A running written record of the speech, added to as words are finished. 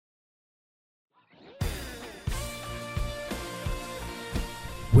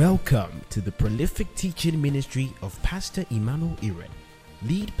Welcome to the prolific teaching ministry of Pastor Emmanuel Iren,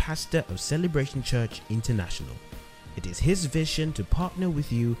 lead pastor of Celebration Church International. It is his vision to partner with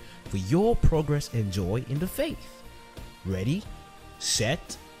you for your progress and joy in the faith. Ready,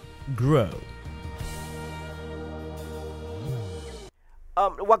 set, grow.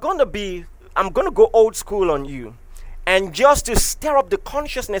 I'm going to go old school on you. And just to stir up the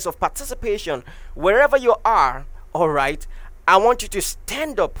consciousness of participation wherever you are, all right, I want you to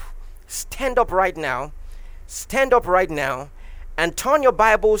stand up right now, and turn your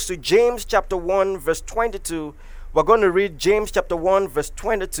Bibles to James chapter 1 verse 22. We're going to read James chapter 1 verse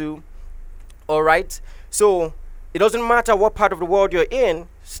 22, all right? So it doesn't matter what part of the world you're in,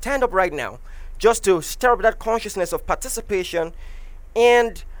 stand up right now, just to stir up that consciousness of participation.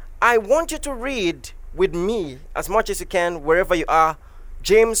 And I want you to read with me as much as you can wherever you are.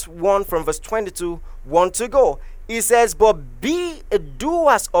 James 1 from verse 22, 1 to go. He says, "But be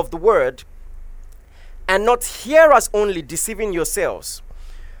doers of the word, and not hearers only, deceiving yourselves.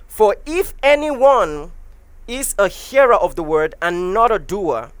 For if anyone is a hearer of the word and not a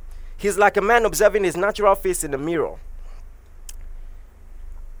doer, he's like a man observing his natural face in the mirror.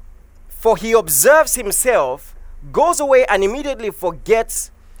 For he observes himself, goes away, and immediately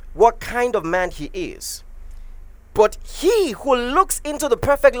forgets what kind of man he is. But he who looks into the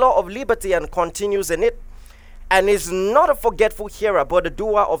perfect law of liberty and continues in it, and is not a forgetful hearer, but a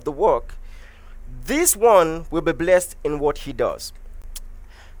doer of the work, this one will be blessed in what he does."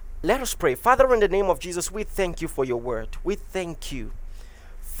 Let us pray. Father, in the name of Jesus, we thank you for your word. We thank you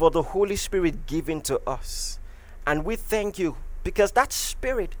for the Holy Spirit given to us. And we thank you because that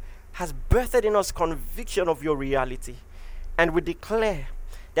Spirit has birthed in us conviction of your reality. And we declare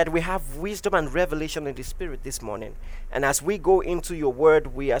that we have wisdom and revelation in the Spirit this morning. And as we go into your word,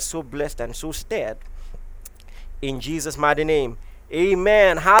 we are so blessed and so stirred. In Jesus' mighty name,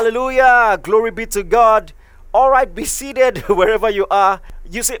 amen. Hallelujah. Glory be to God. All right, be seated wherever you are.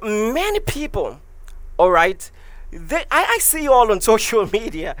 You see, many people, all right, I see you all on social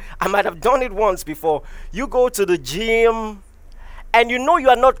media. I might have done it once before. You go to the gym, and you know you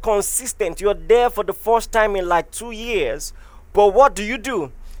are not consistent. You're there for the first time in like 2 years. But what do?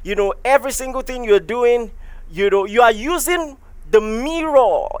 You know, every single thing you're doing, you know, you are using the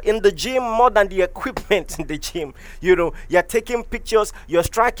mirror in the gym more than the equipment in the gym. You know, you're taking pictures, you're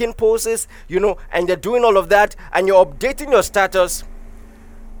striking poses, you know, and you're doing all of that, and you're updating your status.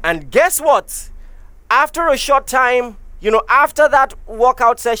 And guess what? After a short time, you know, after that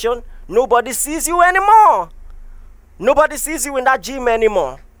workout session, nobody sees you anymore. Nobody sees you in that gym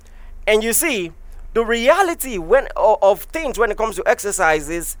anymore. And you see, the reality of things when it comes to exercise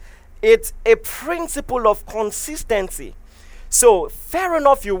is it's a principle of consistency. So fair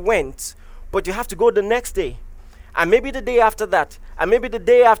enough, you went, but you have to go the next day, and maybe the day after that, and maybe the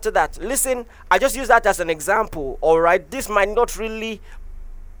day after that. Listen, I just use that as an example, all right? This might not really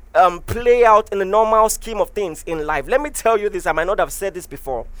play out in the normal scheme of things in life. Let me tell you this, I might not have said this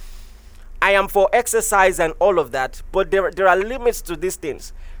before. I am for exercise and all of that, but there are limits to these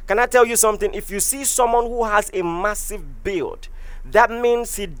things. Can I tell you something? If you see someone who has a massive build, that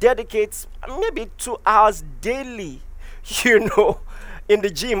means he dedicates maybe 2 hours daily, you know, in the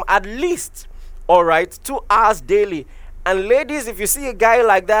gym, at least, all right, 2 hours daily. And ladies, if you see a guy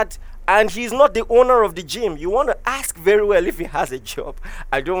like that and he's not the owner of the gym, you want to ask very well if he has a job.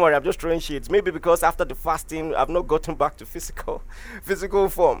 I don't worry, I'm just throwing shades. Maybe because after the fasting, I've not gotten back to physical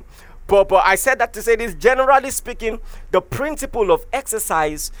form. But I said that to say this, generally speaking, the principle of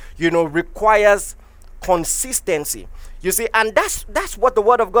exercise, you know, requires consistency. You see, and that's what the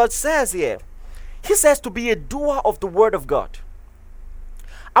Word of God says here. He says to be a doer of the word of God.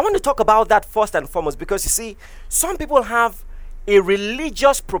 I want to talk about that first and foremost because, you see, some people have a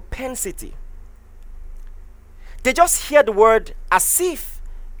religious propensity. They just hear the word as if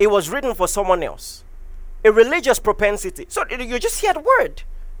it was written for someone else. A religious propensity. So you just hear the word,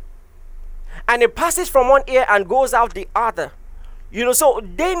 and it passes from one ear and goes out the other. You know, so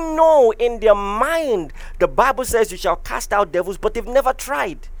they know in their mind the Bible says you shall cast out devils, but they've never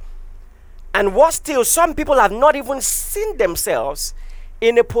tried. And what still, some people have not even seen themselves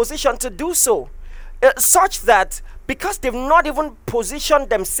in a position to do so. Such that because they've not even positioned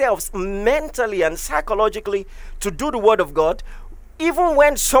themselves mentally and psychologically to do the word of God, even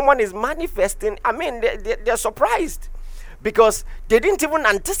when someone is manifesting, I mean, they're surprised. Because they didn't even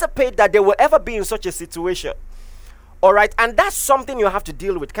anticipate that they will ever be in such a situation. All right, and that's something you have to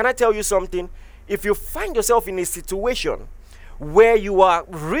deal with. Can I tell you something? If you find yourself in a situation where you are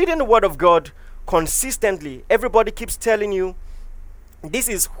reading the word of God consistently, everybody keeps telling you this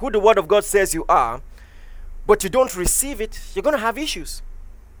is who the word of God says you are, but you don't receive it, you're going to have issues.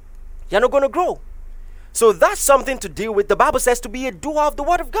 You're not going to grow. So that's something to deal with. The Bible says to be a doer of the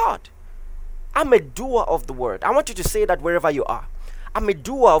word of God. I'm a doer of the word. I want you to say that wherever you are. I'm a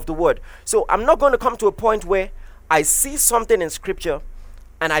doer of the word. So I'm not going to come to a point where I see something in scripture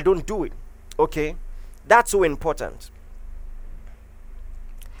and I don't do it. Okay? That's so important.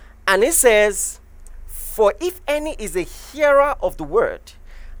 And it says, for if any is a hearer of the word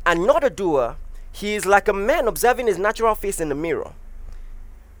and not a doer, he is like a man observing his natural face in the mirror.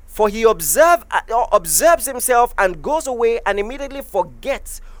 For he observes himself and goes away and immediately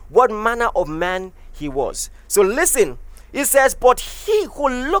forgets what manner of man he was. So listen, it says, but he who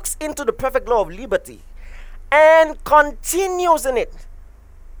looks into the perfect law of liberty and continues in it.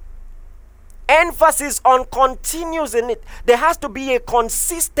 Emphasis on continues in it. There has to be a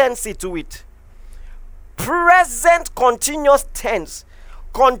consistency to it. Present continuous tense.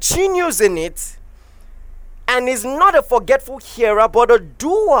 Continues in it. And is not a forgetful hearer, but a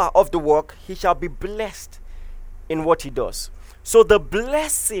doer of the work, he shall be blessed in what he does. So the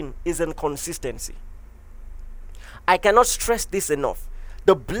blessing is in consistency. I cannot stress this enough.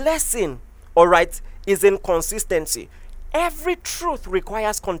 The blessing, all right, is in consistency. Every truth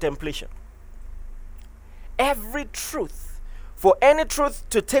requires contemplation. Every truth. For any truth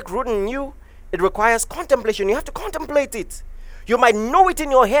to take root in you, it requires contemplation. You have to contemplate it. You might know it in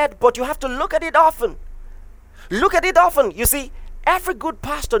your head, but you have to look at it often. Look at it often. You see, every good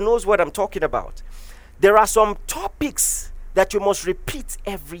pastor knows what I'm talking about. There are some topics that you must repeat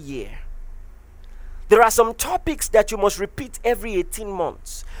every year. There are some topics that you must repeat every 18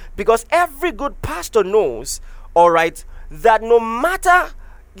 months. Because every good pastor knows, all right, that no matter,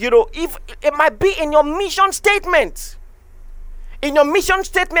 if it might be in your mission statement. In your mission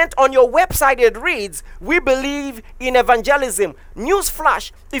statement on your website, it reads, we believe in evangelism.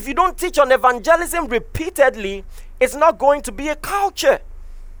 Newsflash, if you don't teach on evangelism repeatedly, it's not going to be a culture.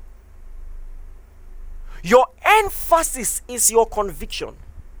 Your emphasis is your conviction.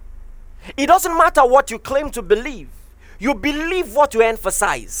 It doesn't matter what you claim to believe. You believe what you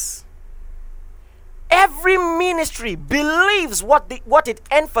emphasize. Every ministry believes what it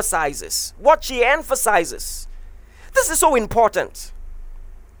emphasizes, what she emphasizes. This is so important.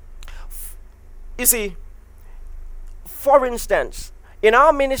 You see, for instance, in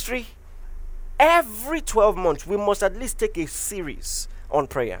our ministry, every 12 months, we must at least take a series on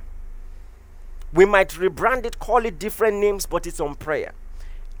prayer. We might rebrand it, call it different names, but it's on prayer.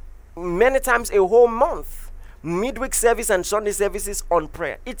 Many times a whole month, midweek service and Sunday services on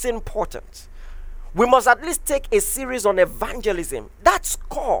prayer. It's important. We must at least take a series on evangelism. That's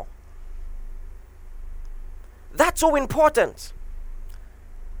core. That's so important.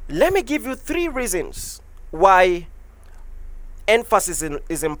 Let me give you 3 reasons why emphasis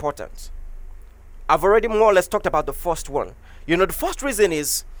is important. I've already more or less talked about the first one. The first reason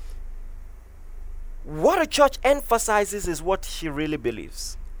is what a church emphasizes is what she really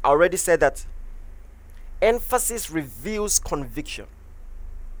believes. I already said that emphasis reveals conviction.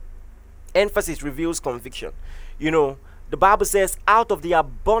 Emphasis reveals conviction. The Bible says, out of the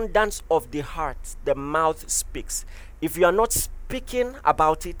abundance of the heart, the mouth speaks. If you are not speaking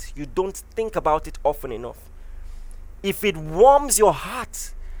about it, you don't think about it often enough. If it warms your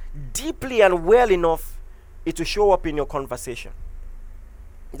heart deeply and well enough, it will show up in your conversation.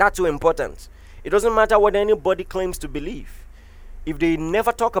 That's so important. It doesn't matter what anybody claims to believe. If they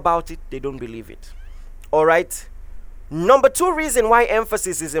never talk about it, they don't believe it. All right? Number 2 reason why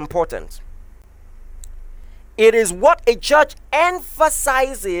emphasis is important. It is what a church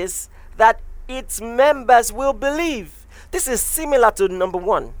emphasizes that its members will believe. This is similar to number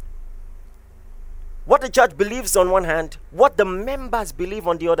 1. What the church believes on one hand, what the members believe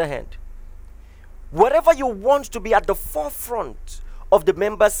on the other hand. Whatever you want to be at the forefront of the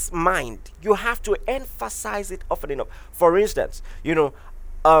members' mind, you have to emphasize it often enough. For instance,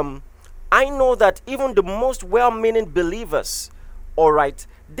 I know that even the most well-meaning believers, all right,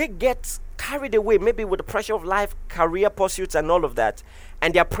 they get carried away maybe with the pressure of life, career pursuits and all of that,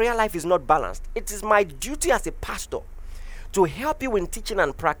 and their prayer life is not balanced. It is my duty as a pastor to help you in teaching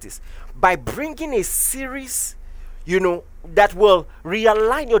and practice by bringing a series, that will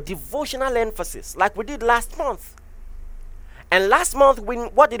realign your devotional emphasis like we did last month. And last month,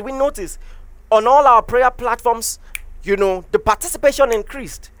 what did we notice? On all our prayer platforms, the participation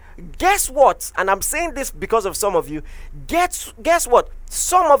increased. Guess what? And I'm saying this because of some of you. Guess what?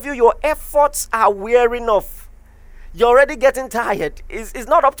 Some of you, your efforts are wearing off. You're already getting tired. It's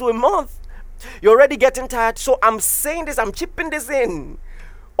not up to a month. You're already getting tired. So I'm saying this, I'm chipping this in.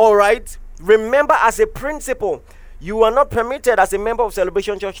 All right? Remember, as a principle, you are not permitted as a member of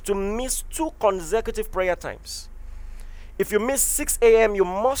Celebration Church to miss 2 consecutive prayer times. If you miss 6 a.m., you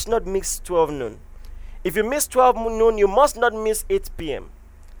must not miss 12 noon. If you miss 12 noon, you must not miss 8 p.m.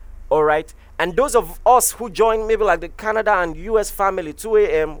 All right? And those of us who join maybe like the Canada and US family 2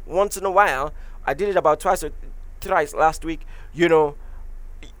 a.m. once in a while, I did it about twice or thrice last week, you know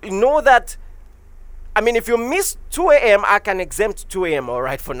that, I mean, if you miss 2 a.m., I can exempt 2 a.m., all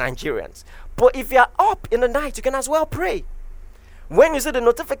right, for Nigerians. But if you're up in the night, you can as well pray. When you see the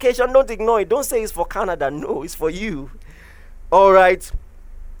notification, don't ignore it. Don't say it's for Canada. No, it's for you. All right.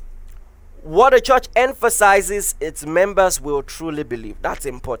 What a church emphasizes, its members will truly believe. That's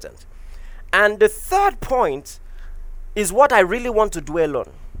important. And the third point is what I really want to dwell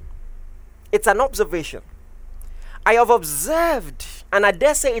on. It's an observation. I have observed, and I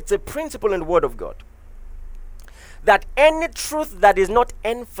dare say it's a principle in the Word of God, that any truth that is not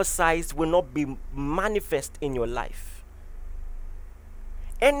emphasized will not be manifest in your life.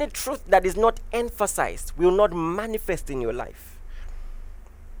 Any truth that is not emphasized will not manifest in your life.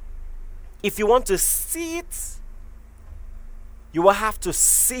 If you want to see it, you will have to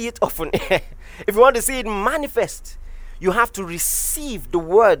see it often. If you want to see it manifest, you have to receive the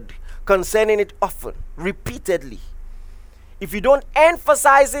word concerning it often, repeatedly. If you don't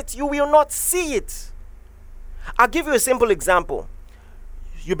emphasize it, you will not see it. I'll give you a simple example.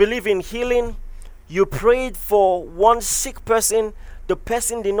 You believe in healing. You prayed for one sick person. The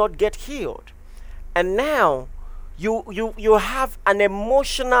person did not get healed. And now you have an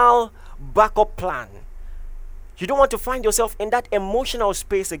emotional backup plan. You don't want to find yourself in that emotional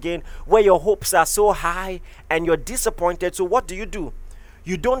space again where your hopes are so high and you're disappointed. So what do?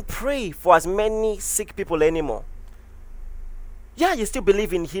 You don't pray for as many sick people anymore. Yeah, you still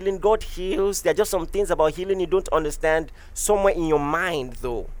believe in healing. God heals. There are just some things about healing you don't understand somewhere in your mind,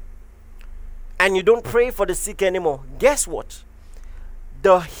 though. And you don't pray for the sick anymore. Guess what?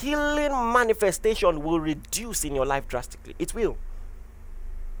 The healing manifestation will reduce in your life drastically. It will.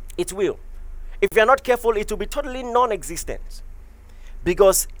 It will. If you're not careful, it will be totally non-existent.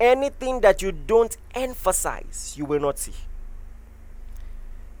 Because anything that you don't emphasize, you will not see.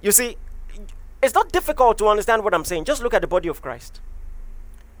 You see, it's not difficult to understand what I'm saying. Just look at the body of Christ.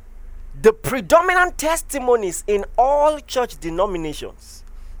 The predominant testimonies in all church denominations,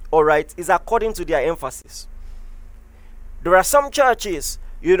 all right, is according to their emphasis. There are some churches,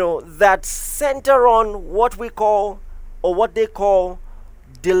 that center on what we call, or what they call,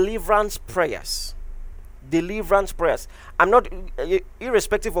 deliverance prayers. Deliverance prayers. I'm not,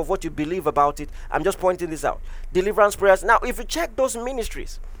 irrespective of what you believe about it, I'm just pointing this out. Deliverance prayers. Now, if you check those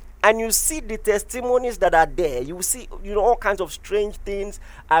ministries, and you see the testimonies that are there, you will see, all kinds of strange things.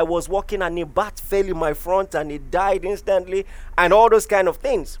 I was walking and a bat fell in my front and it died instantly, and all those kind of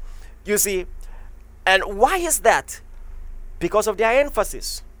things. You see, and why is that? Because of their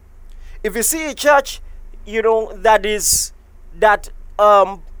emphasis. If you see a church, that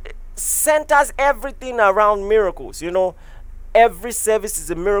centers everything around miracles, every service is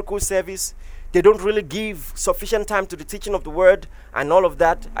a miracle service. They don't really give sufficient time to the teaching of the word and all of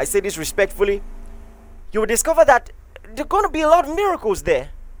that. I say this respectfully. You will discover that there are going to be a lot of miracles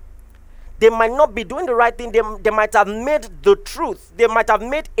there. They might not be doing the right thing. They might have made the truth. They might have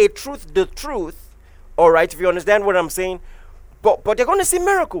made a truth the truth. All right, if you understand what I'm saying. But they're going to see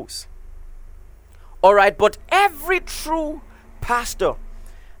miracles. All right, but every true pastor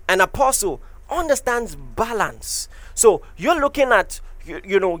and apostle understands balance. So you're looking at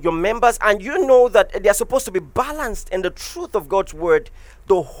your members, and that they're supposed to be balanced in the truth of God's word,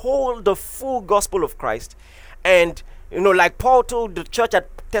 the full gospel of Christ. And like Paul told the church at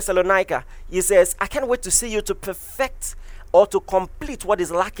Thessalonica, he says, I can't wait to see you to perfect or to complete what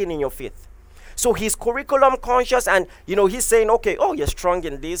is lacking in your faith. So he's curriculum conscious, and he's saying, okay, you're strong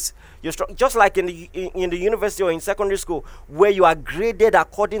in this, you're strong, just like in the university or in secondary school, where you are graded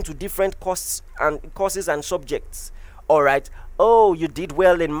according to different courses and subjects. All right. Oh, you did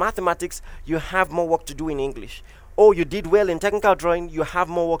well in mathematics, you have more work to do in English. Oh, you did well in technical drawing, you have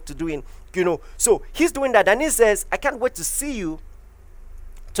more work to do in, So he's doing that, and he says, I can't wait to see you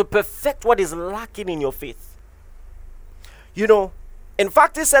to perfect what is lacking in your faith. In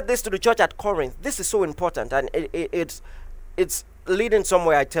fact, he said this to the church at Corinth. This is so important, and it's leading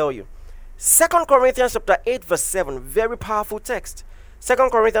somewhere, I tell you. 2 Corinthians chapter 8 verse 7, very powerful text. 2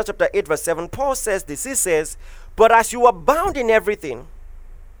 Corinthians chapter 8 verse 7, Paul says this. He says, but as you abound in everything,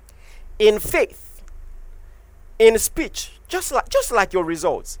 in faith, in speech, just like your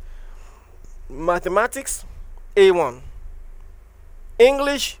results. Mathematics, A1.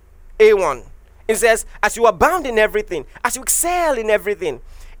 English, A1. It says, as you abound in everything, as you excel in everything,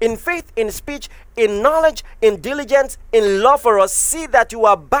 in faith, in speech, in knowledge, in diligence, in love for us, see that you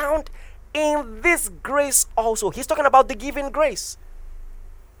abound in this grace also. He's talking about the giving grace.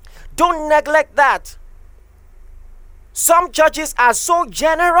 Don't neglect that. Some churches are so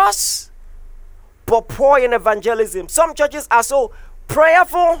generous, but poor in evangelism. Some churches are so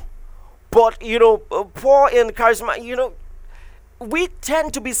prayerful, but poor in charisma. We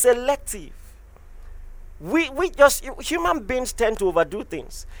tend to be selective. We just, human beings tend to overdo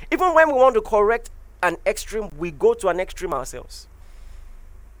things. Even when we want to correct an extreme, we go to an extreme ourselves.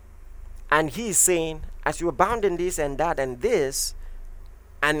 And he is saying, as you abound in this and that and this,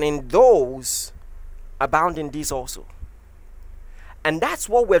 and in those, abound in this also. And that's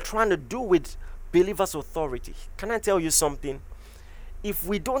what we're trying to do with believers' authority. Can I tell you something? If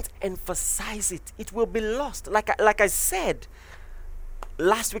we don't emphasize it, it will be lost. Like I said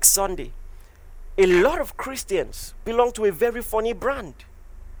last week Sunday, a lot of Christians belong to a very funny brand.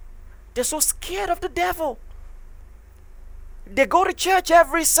 They're so scared of the devil. They go to church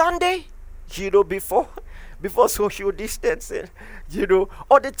every Sunday, before social distancing,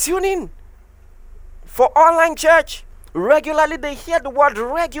 or they tune in for online church regularly. They hear the word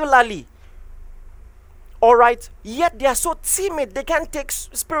regularly. All right, yet they are so timid they can't take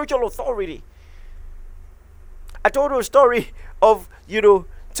spiritual authority. I told you a story of,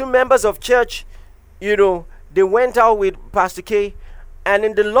 two members of church, they went out with Pastor K, and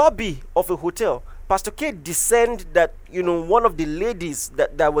in the lobby of a hotel, Pastor K discerned that, one of the ladies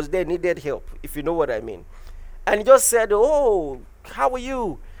that was there needed help, if you know what I mean. And he just said, "Oh, how are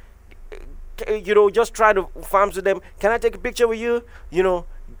you?" Just trying to farm to them. "Can I take a picture with you?"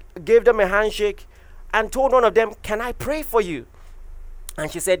 Gave them a handshake and told one of them, "Can I pray for you?"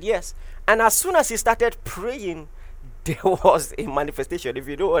 And she said yes. And as soon as he started praying, there was a manifestation, if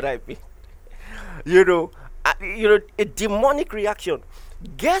you know what I mean. A demonic reaction.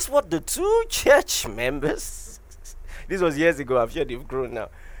 Guess what the two church members, this was years ago, I'm sure they've grown now,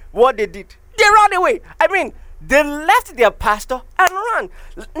 what they did? They ran away. I mean, they left their pastor and ran.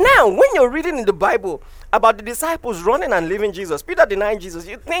 Now, when you're reading in the Bible about the disciples running and leaving Jesus, Peter denying Jesus,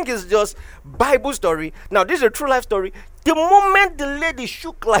 you think it's just Bible story. Now, this is a true life story. The moment the lady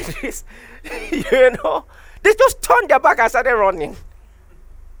shook like this, they just turned their back and started running.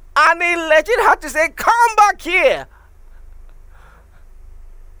 And they legit had to say, "Come back here."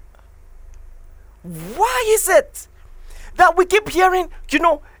 Why is it that we keep hearing,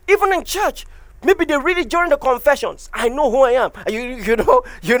 even in church, maybe they read it during the confessions, "I know who I am.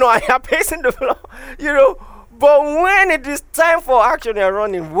 I am pacing the floor." But when it is time for action, they're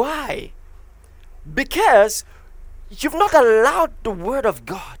running. Why? Because you've not allowed the word of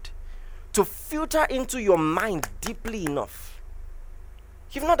God to filter into your mind deeply enough.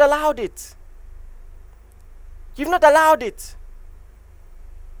 You've not allowed it. You've not allowed it.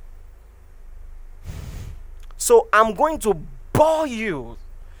 So I'm going to bore you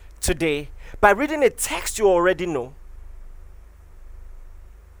today by reading a text you already know.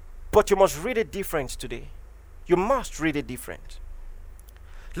 But you must read it different today. You must read it different.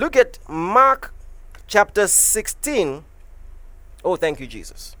 Look at Mark chapter 16. Oh, thank you,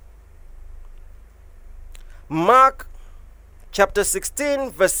 Jesus. Mark chapter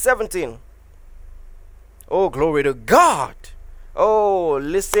 16, verse 17. Oh, glory to God. Oh,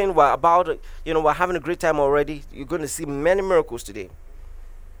 listen, we're having a great time already. You're going to see many miracles today.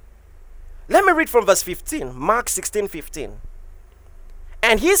 Let me read from verse 15, Mark 16, 15.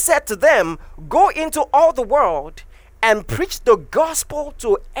 "And he said to them, Go into all the world and preach the gospel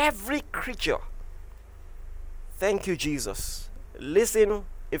to every creature." Thank you, Jesus. Listen,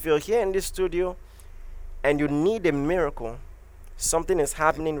 if you're here in this studio and you need a miracle, something is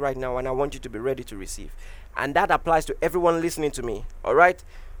happening right now, and I want you to be ready to receive. And that applies to everyone listening to me, all right?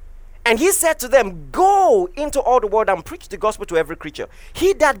 "And he said to them, Go into all the world and preach the gospel to every creature.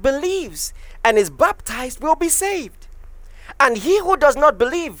 He that believes and is baptized will be saved. And he who does not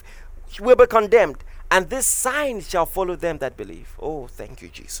believe will be condemned. And this sign shall follow them that believe." Oh, thank you,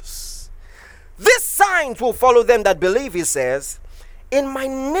 Jesus. "This signs will follow them that believe," he says. "In my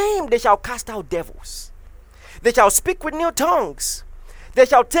name they shall cast out devils. They shall speak with new tongues. They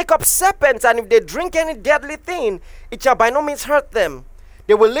shall take up serpents, and if they drink any deadly thing, it shall by no means hurt them.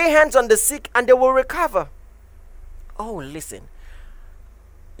 They will lay hands on the sick, and they will recover." Oh, listen.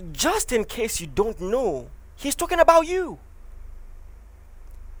 Just in case you don't know, he's talking about you.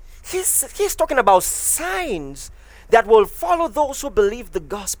 He's talking about signs that will follow those who believe the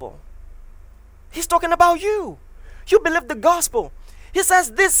gospel. He's talking about you. You believe the gospel. He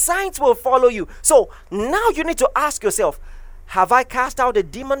says these signs will follow you. So now you need to ask yourself, have I cast out a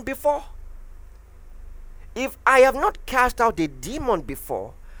demon before? If I have not cast out a demon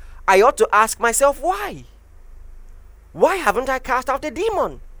before, I ought to ask myself why. Why haven't I cast out a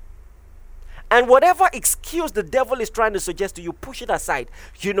demon? And whatever excuse the devil is trying to suggest to you, push it aside.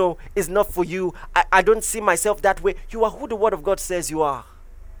 It's not for you. I don't see myself that way. You are who the word of God says you are.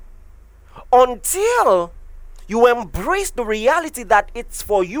 Until you embrace the reality that it's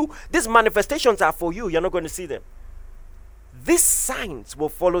for you, these manifestations are for you, you're not going to see them. These signs will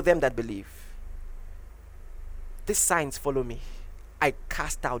follow them that believe. These signs follow me. I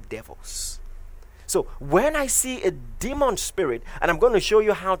cast out devils. So when I see a demon spirit, and I'm going to show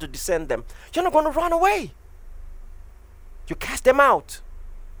you how to discern them, you're not going to run away. You cast them out.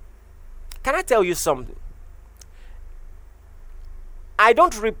 Can I tell you something? I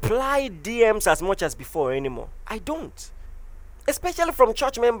don't reply DMs as much as before anymore. I don't. Especially from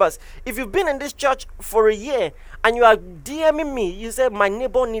church members. If you've been in this church for a year and you are DMing me, you say, my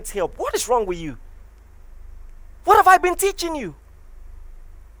neighbor needs help. What is wrong with you? What have I been teaching you?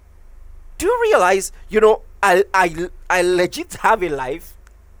 Do you realize, I legit have a life.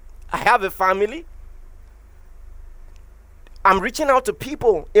 I have a family. I'm reaching out to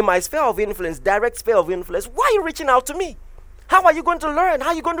people in my sphere of influence, direct sphere of influence. Why are you reaching out to me? How are you going to learn? How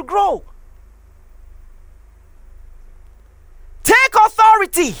are you going to grow? Take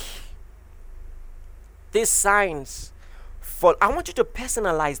authority. These signs I want you to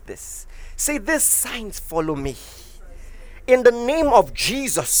personalize this. Say, these signs follow me. In the name of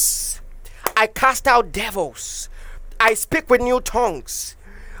Jesus, I cast out devils. I speak with new tongues.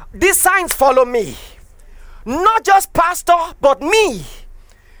 These signs follow me. Not just pastor, but me.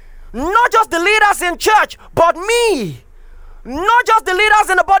 Not just the leaders in church, but me. Not just the leaders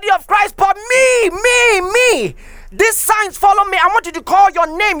in the body of Christ, but me. These signs follow me. I want you to call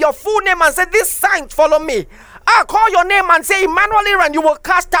your name, your full name, and say, these signs follow me. I'll call your name and say, Emmanuel Iren, you will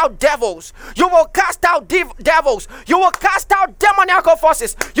cast out devils. You will cast out devils. You will cast out demoniacal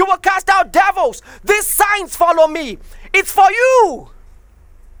forces. You will cast out devils. These signs follow me. It's for you.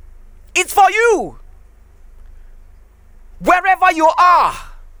 It's for you. Wherever you are,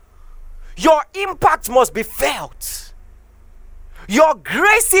 your impact must be felt. Your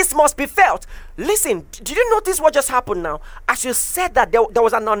graces must be felt. Listen, did you notice what just happened now? As you said that there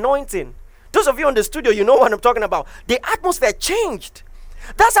was an anointing. Those of you in the studio, you know what I'm talking about. The atmosphere changed.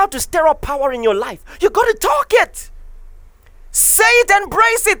 That's how to stir up power in your life. You got to talk it. Say it,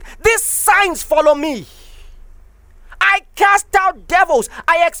 embrace it. These signs follow me. I cast out devils.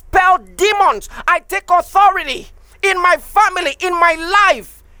 I expel demons. I take authority in my family, in my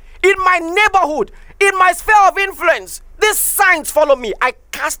life, in my neighborhood, in my sphere of influence. These signs follow me. I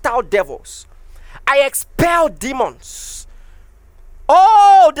cast out devils. I expel demons.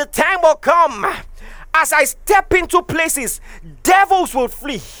 Oh, the time will come. As I step into places, devils will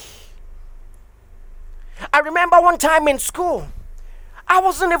flee. I remember one time in school, I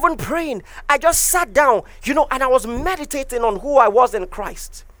wasn't even praying. I just sat down, and I was meditating on who I was in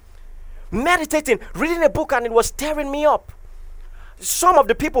Christ. Meditating, reading a book, and it was stirring me up. Some of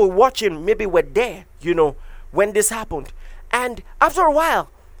the people watching maybe were there, when this happened. And after a while,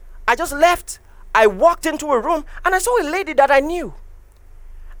 I just left. I walked into a room, and I saw a lady that I knew.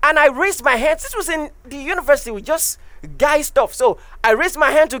 And I raised my hand. This was in the university with just guy stuff. So I raised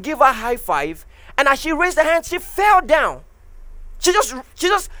my hand to give her a high five. And as she raised her hand, she fell down. She just,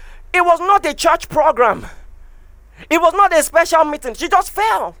 it was not a church program. It was not a special meeting. She just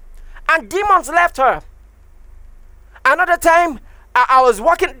fell. And demons left her. Another time, I was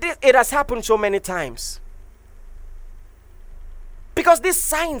walking. It has happened so many times. Because these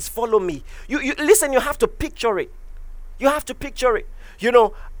signs follow me. You listen, you have to picture it. You have to picture it.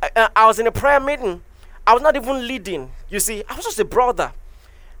 I was in a prayer meeting. I was not even leading. You see, I was just a brother.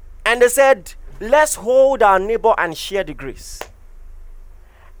 And they said, let's hold our neighbor and share the grace.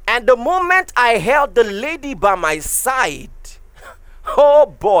 And the moment I held the lady by my side, oh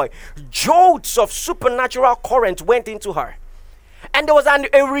boy, jolts of supernatural current went into her. And there was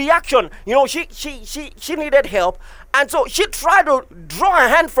a reaction. She needed help. And so she tried to draw her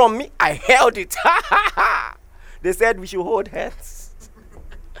hand from me. I held it. They said we should hold hands.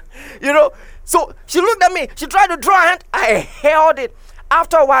 So she looked at me. She tried to draw her hand. I held it.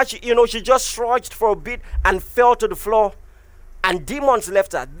 After a while, she just shrugged for a bit and fell to the floor. And demons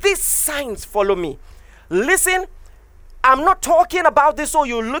left her. These signs follow me. Listen, I'm not talking about this so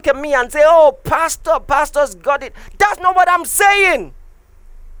you look at me and say, oh, pastor's got it. That's not what I'm saying.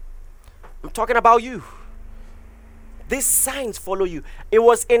 I'm talking about you. These signs follow you. It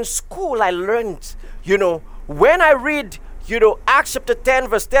was in school I learned, when I read, Acts chapter 10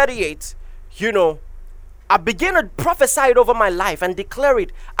 verse 38, I begin to prophesy it over my life and declare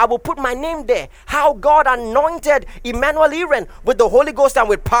it. I will put my name there. How God anointed Emmanuel Iren with the Holy Ghost and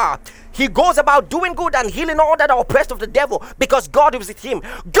with power. He goes about doing good and healing all that are oppressed of the devil because God is with him.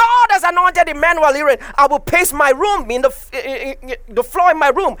 God has anointed Emmanuel Iren. I will pace my room in the floor in my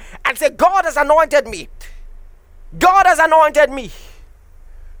room and say, God has anointed me. God has anointed me.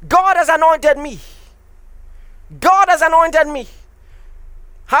 God has anointed me. God has anointed me.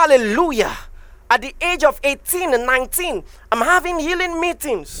 Hallelujah. At the age of 18 and 19, I'm having healing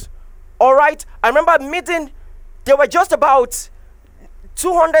meetings. All right. I remember a meeting, there were just about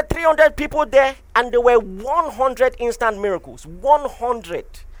 200, 300 people there, and there were 100 instant miracles. 100.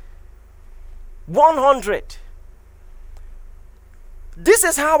 100. This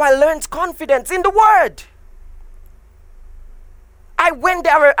is how I learned confidence in the word. I went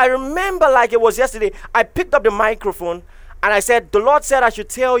there, I remember like it was yesterday, I picked up the microphone and I said, the Lord said I should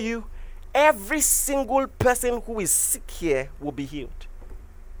tell you, every single person who is sick here will be healed.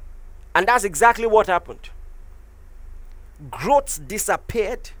 And that's exactly what happened. Growths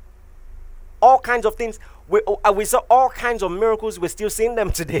disappeared. All kinds of things. We saw all kinds of miracles. We're still seeing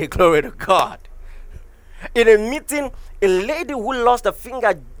them today. Glory to God. In a meeting, a lady who lost a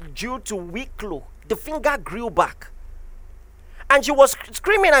finger due to wicklow, the finger grew back. And she was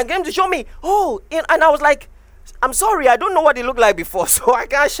screaming and came to show me, and I was like, I'm sorry, I don't know what it looked like before, so I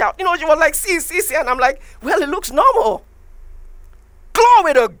can't shout. She was like, see, and I'm like, well, it looks normal.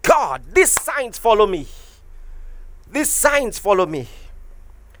 Glory to God. These signs follow me. These signs follow me.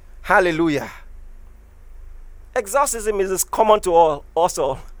 Hallelujah. Exorcism is common to all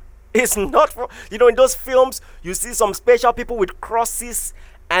also. It's not for, in those films, you see some special people with crosses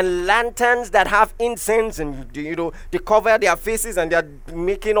and lanterns that have incense and, they cover their faces and they're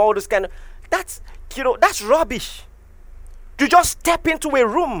making all this kind of, that's rubbish. You just step into a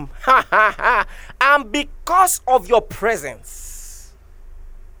room, and because of your presence,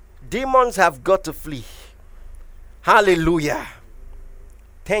 demons have got to flee. Hallelujah.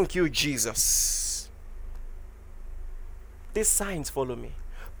 Thank you, Jesus. These signs follow me.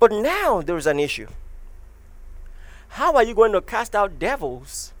 But now there is an issue. How are you going to cast out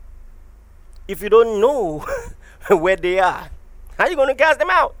devils if you don't know where they are? How are you going to cast them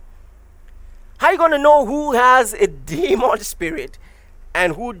out? How are you going to know who has a demon spirit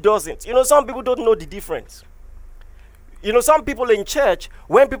and who doesn't? Some people don't know the difference. Some people in church,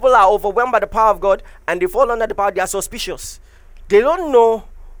 when people are overwhelmed by the power of God and they fall under the power, they are suspicious. They don't know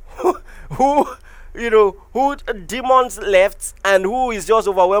who demons left and who is just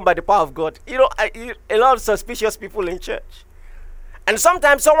overwhelmed by the power of God. A lot of suspicious people in church. And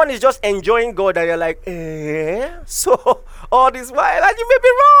sometimes someone is just enjoying God and you're like, so all this while, and you may be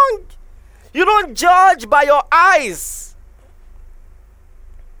wrong. You don't judge by your eyes.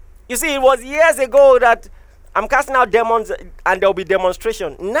 You see, it was years ago that I'm casting out demons and there will be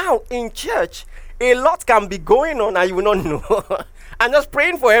demonstration. Now in church, a lot can be going on and you will not know. I'm just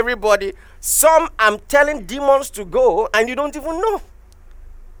praying for everybody. Some I'm telling demons to go and you don't even know.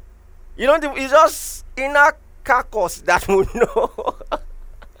 It's just inner carcass that will know.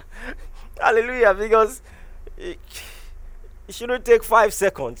 Hallelujah, because it shouldn't take 5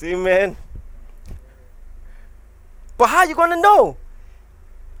 seconds. Amen. But how are you going to know?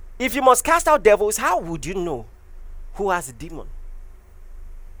 If you must cast out devils, how would you know who has a demon?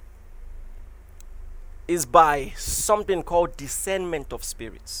 Is by something called discernment of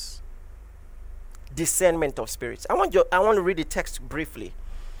spirits. Discernment of spirits. I want to read the text briefly.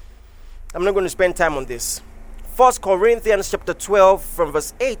 I'm not going to spend time on this. 1 Corinthians chapter 12 from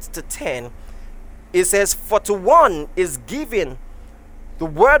verse 8 to 10. It says, for to one is given the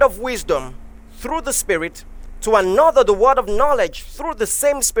word of wisdom through the Spirit, to another the word of knowledge through the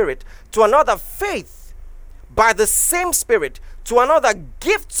same Spirit, to another faith by the same Spirit, to another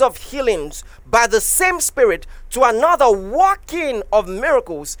gifts of healings by the same Spirit, to another working of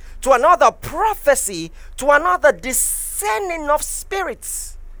miracles, to another prophecy, to another discerning of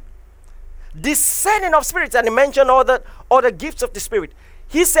spirits. Discerning of spirits, and he mentioned all the gifts of the Spirit.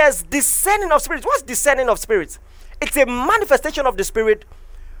 He says discerning of spirits. What's discerning of spirits? It's a manifestation of the Spirit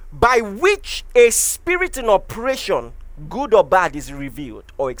by which a spirit in operation, good or bad, is revealed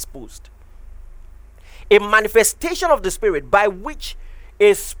or exposed. A manifestation of the Spirit by which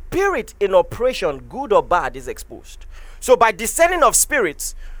a spirit in operation, good or bad, is exposed. So by discerning of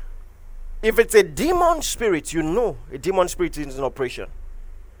spirits, if it's a demon spirit, you know a demon spirit is in operation.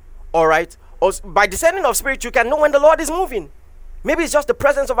 All right? Or by discerning of spirit, you can know when the Lord is moving. Maybe it's just the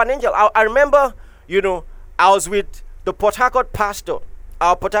presence of an angel. I remember, I was with the Port Harcourt pastor,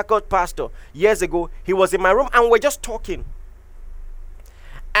 our Port Harcourt pastor, years ago. He was in my room and we're just talking.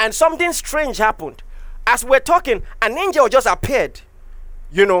 And something strange happened. as we're talking, an angel just appeared,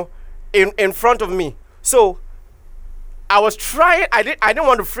 in front of me. So I was trying, I didn't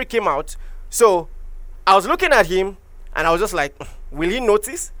want to freak him out. So I was looking at him and I was just like, will he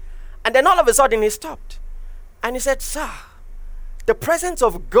notice? And then all of a sudden he stopped. And he said, sir, the presence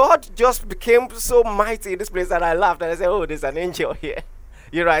of God just became so mighty in this place that I laughed. And I said, oh, there's an angel here.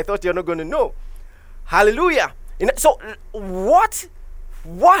 I thought you're not going to know. Hallelujah. So what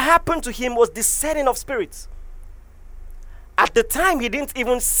happened to him was discerning of spirits. At the time, he didn't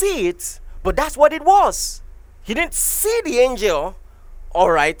even see it, but that's what it was. He didn't see the angel,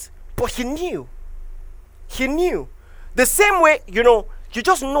 all right, but he knew. He knew. The same way, you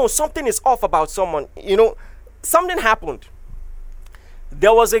just know something is off about someone. Something happened.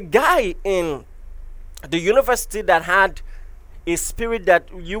 There was a guy in the university that had a spirit that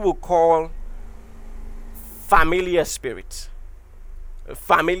you would call familiar spirit. A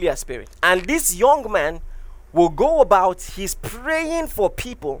familiar spirit. And this young man will go about, he's praying for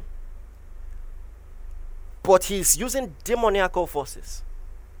people, but he's using demoniacal forces.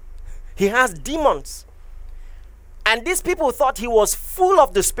 He has demons. And these people thought he was full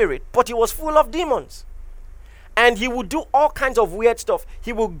of the spirit, but he was full of demons. And he would do all kinds of weird stuff.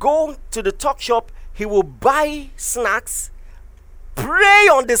 He will go to the tuck shop, he will buy snacks, pray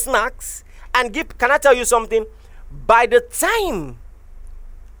on the snacks, and give. Can I tell you something? By the time,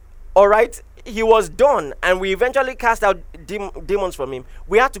 all right, he was done, and we eventually cast out demons from him,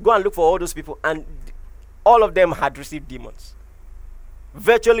 we had to go and look for all those people, and all of them had received demons.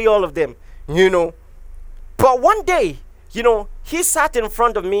 Virtually all of them, But one day, he sat in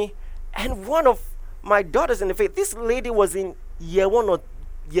front of me, and one of my daughters in the faith, this lady was in year 1 or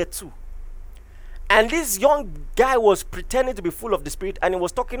year 2. And this young guy was pretending to be full of the spirit, and he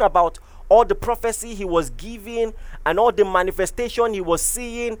was talking about all the prophecy he was giving and all the manifestation he was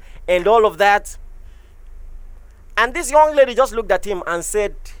seeing and all of that. And this young lady just looked at him and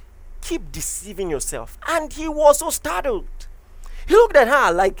said, keep deceiving yourself. And he was so startled. He looked at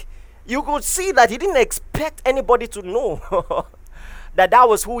her like you could see that he didn't expect anybody to know that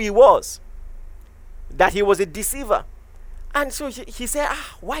was who he was, that he was a deceiver. And so he said,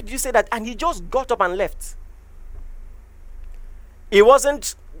 why did you say that? And he just got up and left. It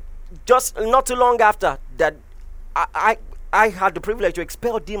wasn't just not too long after that I had the privilege to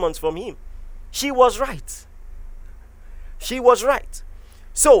expel demons from him. She was right. She was right.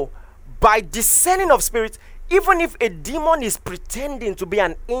 So, by discerning of spirits, even if a demon is pretending to be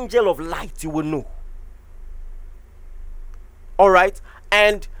an angel of light, you will know. All right?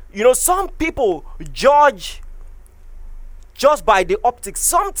 And, some people judge just by the optics.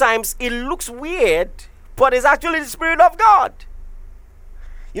 Sometimes it looks weird, but it's actually the Spirit of God.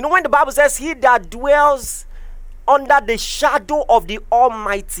 When the Bible says, he that dwells under the shadow of the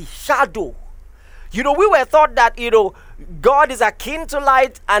Almighty, shadow. We were taught that, God is akin to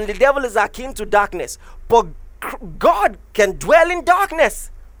light and the devil is akin to darkness. But God can dwell in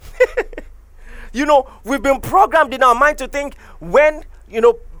darkness. We've been programmed in our mind to think when,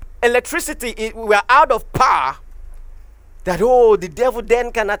 electricity, we're out of power, that, the devil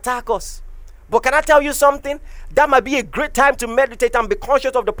then can attack us. But can I tell you something? That might be a great time to meditate and be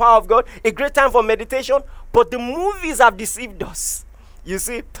conscious of the power of God, a great time for meditation, but the movies have deceived us. You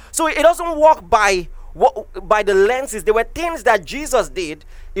see? So it doesn't work by the lenses. There were things that Jesus did.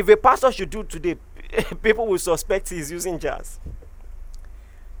 If a pastor should do today, people will suspect he's using jazz.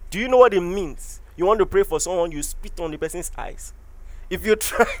 Do you know what it means? You want to pray for someone, you spit on the person's eyes. If you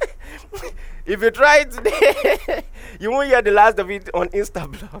try today, you won't hear the last of it on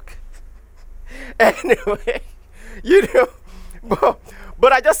Instablog. Anyway,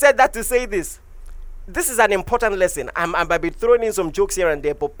 but I just said that to say this. This is an important lesson. I might be throwing in some jokes here and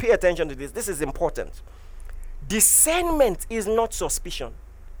there, but pay attention to this. This is important. Discernment is not suspicion.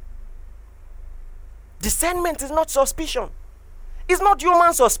 Discernment is not suspicion. It's not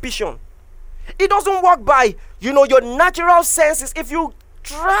human suspicion. It doesn't work by, your natural senses. If you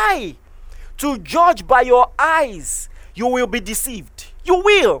try to judge by your eyes, you will be deceived. You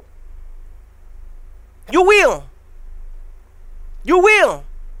will. You will. You will.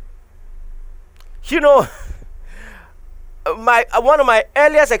 One of my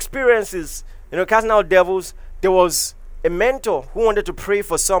earliest experiences, casting out devils, there was a mentor who wanted to pray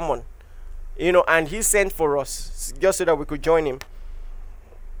for someone, and he sent for us just so that we could join him.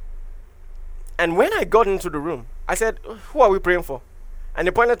 And when I got into the room, I said, who are we praying for? And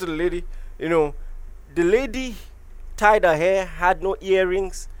they pointed to the lady. The lady tied her hair, had no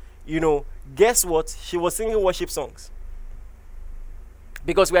earrings. Guess what? She was singing worship songs.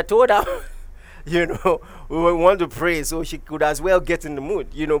 Because we are told her, we want to pray, so she could as well get in the mood.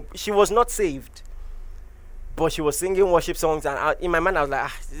 She was not saved. But she was singing worship songs, and in my mind I was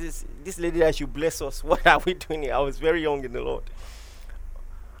like, this lady that should bless us. What are we doing here? I was very young in the Lord.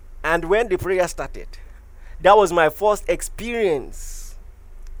 And when the prayer started, that was my first experience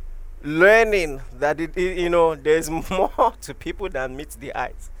learning that there's more to people than meets the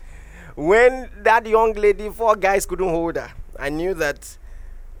eyes. When that young lady, 4 guys couldn't hold her, I knew that,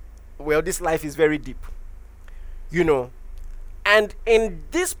 well, this life is very deep. And in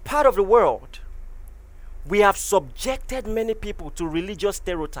this part of the world, we have subjected many people to religious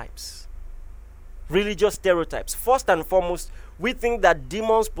stereotypes. Religious stereotypes. First and foremost, we think that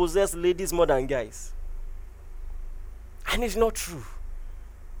demons possess ladies more than guys. And it's not true.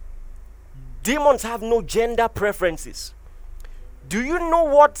 Demons have no gender preferences. Do you know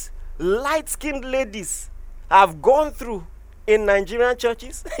what light-skinned ladies have gone through in Nigerian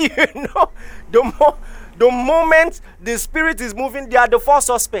churches? The moment the spirit is moving, they are the 4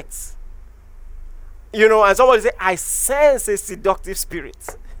 suspects. And somebody say, I sense a seductive spirit.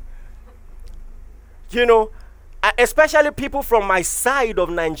 Especially people from my side of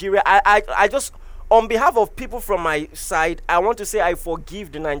Nigeria. I just, on behalf of people from my side, I want to say I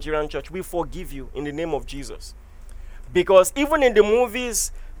forgive the Nigerian church. We forgive you in the name of Jesus. Because even in the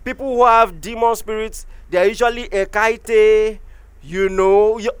movies, people who have demon spirits, they're usually Ekaite,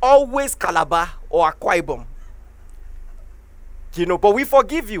 you're always Calabar or Akwa Ibom. But we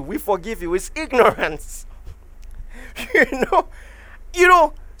forgive you. We forgive you. It's ignorance.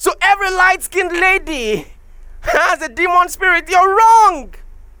 So every light-skinned lady has a demon spirit. You're wrong.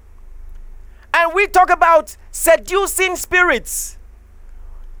 And we talk about seducing spirits.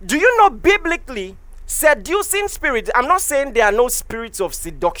 Do you know biblically, seducing spirits, I'm not saying there are no spirits of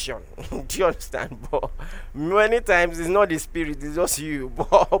seduction. Do you understand? But many times it's not the spirit, it's just you.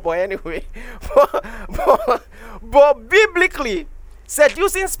 But anyway, but biblically,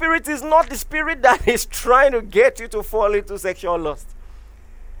 seducing spirit is not the spirit that is trying to get you to fall into sexual lust.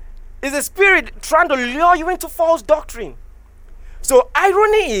 It's a spirit trying to lure you into false doctrine. So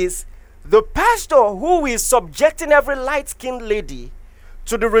irony is, the pastor who is subjecting every light-skinned lady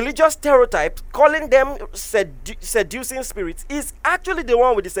to the religious stereotype, calling them seducing spirits, is actually the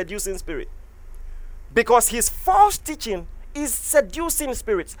one with the seducing spirit. Because his false teaching is seducing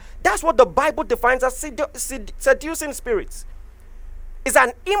spirits. That's what the Bible defines as seducing spirits. It's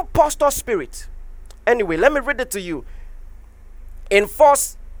an impostor spirit. Anyway, let me read it to you. In 1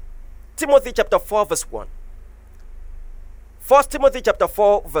 Timothy chapter 4 verse 1. 1 Timothy chapter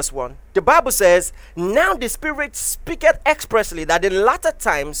 4 verse 1. The Bible says, now the Spirit speaketh expressly that in latter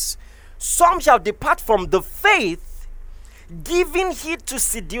times some shall depart from the faith, giving heed to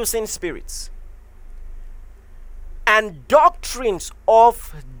seducing spirits and doctrines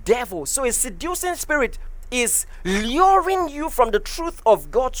of devils. So a seducing spirit is luring you from the truth of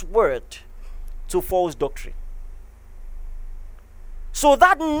God's word to false doctrine. So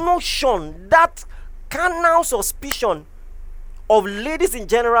that notion, that carnal suspicion of ladies in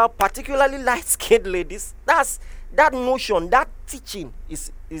general, particularly light-skinned ladies, that notion, that teaching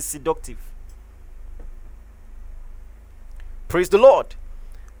is seductive. Praise the Lord.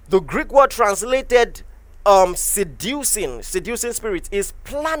 The Greek word translated seducing spirit is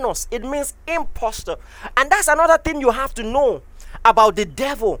planos. It means impostor. And that's another thing you have to know about the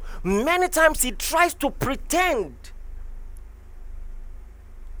devil. Many times he tries to pretend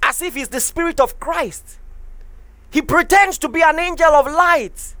as if he's the Spirit of Christ. He pretends to be an angel of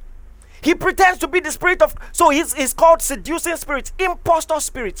light. He pretends to be the spirit of... So he's called seducing spirits, impostor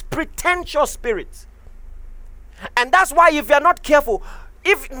spirits, pretentious spirits. And that's why if you're not careful,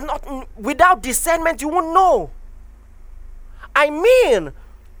 if not without discernment, you won't know. I mean,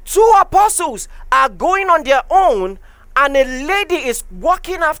 2 apostles are going on their own and a lady is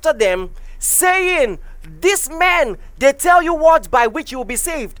walking after them saying, these men, they tell you words by which you will be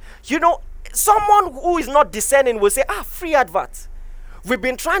saved. Someone who is not discerning will say, free advert. We've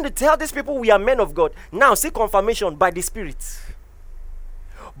been trying to tell these people we are men of God. Now see confirmation by the Spirit.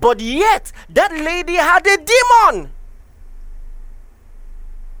 But yet, that lady had a demon.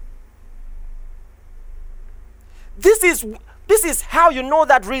 This is how you know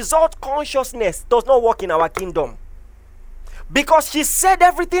that result consciousness does not work in our kingdom. Because she said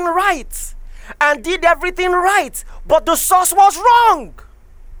everything right and did everything right, but the source was wrong.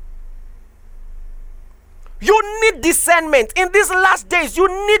 You need discernment. In these last days, you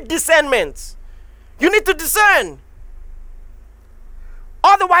need discernment. You need to discern.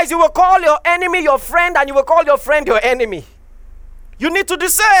 Otherwise, you will call your enemy your friend and you will call your friend your enemy. You need to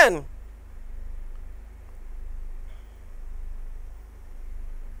discern.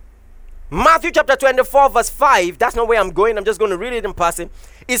 Matthew chapter 24 verse 5, that's not where I'm going, I'm just going to read it in passing.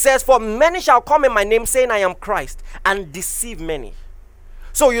 It says, for many shall come in my name saying I am Christ, and deceive many.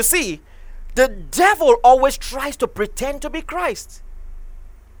 So you see, the devil always tries to pretend to be Christ.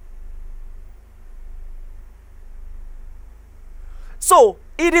 So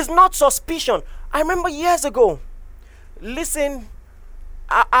it is not suspicion. I remember years ago, listen,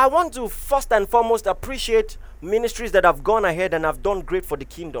 I want to first and foremost appreciate ministries that have gone ahead and have done great for the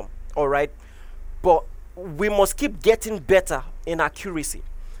kingdom. All right, but we must keep getting better in accuracy.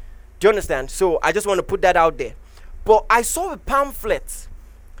 Do you understand? So I just want to put that out there. But I saw a pamphlet,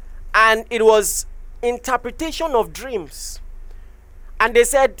 and it was interpretation of dreams, and they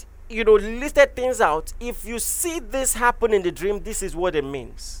said, listed things out. If you see this happen in the dream, this is what it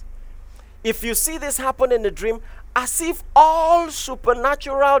means. If you see this happen in the dream, as if all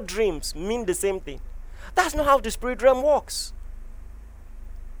supernatural dreams mean the same thing. That's not how the spirit realm works.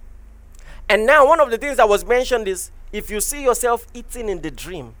 And now one of the things that was mentioned is, if you see yourself eating in the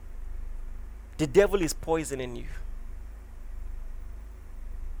dream, the devil is poisoning you.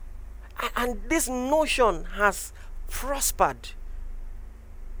 And this notion has prospered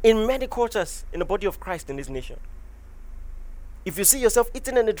in many quarters in the body of Christ in this nation. If you see yourself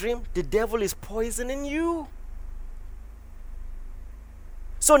eating in a dream, the devil is poisoning you.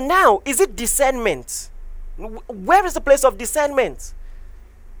 So now, is it discernment? Where is the place of discernment?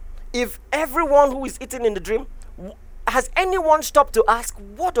 If everyone who is eating in the dream, has anyone stopped to ask,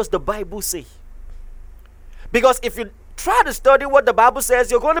 what does the Bible say? Because if you try to study what the Bible says,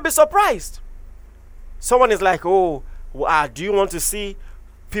 you're going to be surprised. Someone is like, do you want to see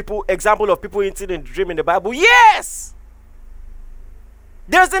example of people eating in the dream in the Bible? Yes!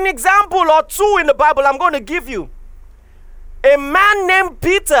 There's an example or two in the Bible I'm going to give you. A man named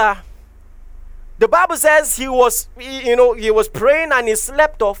Peter, the Bible says he was praying and he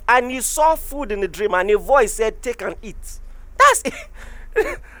slept off, and he saw food in the dream, and a voice said, take and eat. That's it.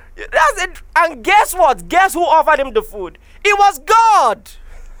 That's it. And guess what? Guess who offered him the food? It was God.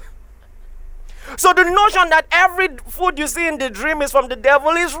 So the notion that every food you see in the dream is from the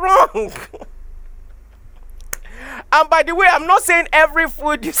devil is wrong. And by the way, I'm not saying every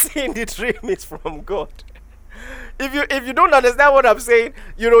food you see in the dream is from God. If you don't understand what I'm saying,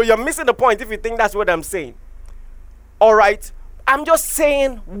 you're missing the point if you think that's what I'm saying. All right? I'm just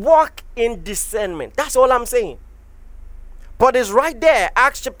saying walk in discernment. That's all I'm saying. But it's right there,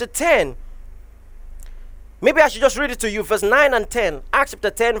 Acts chapter 10. Maybe I should just read it to you, verse 9 and 10. Acts chapter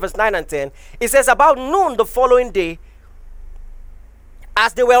 10, verse 9 and 10. It says, about noon the following day,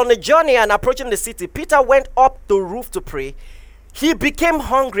 as they were on a journey and approaching the city, Peter went up the roof to pray. He became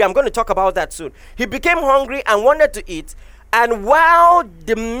hungry. I'm going to talk about that soon. He became hungry and wanted to eat. And while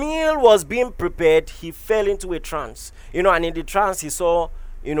the meal was being prepared, he fell into a trance. And in the trance, he saw,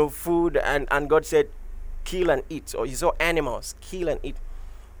 food, and God said, kill and eat. Or he saw animals, kill and eat.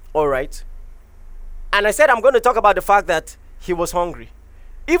 All right. And I said, I'm going to talk about the fact that he was hungry.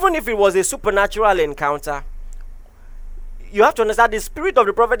 Even if it was a supernatural encounter, you have to understand the spirit of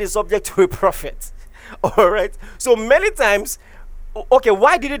the prophet is subject to a prophet. All right. So many times, okay,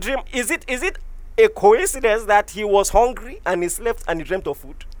 why did he dream? Is it a coincidence that he was hungry and he slept and he dreamt of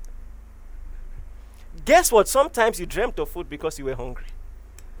food? Guess what? Sometimes you dreamt of food because you were hungry.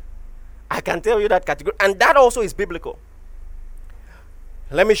 I can tell you that category. And that also is biblical.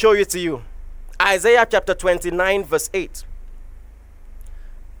 Let me show it to you. Isaiah chapter 29 verse 8.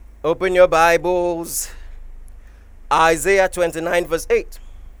 Open your Bibles. Isaiah 29 verse 8.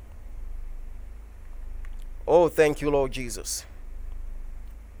 Oh, thank you, Lord Jesus.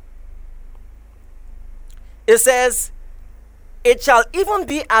 It says, it shall even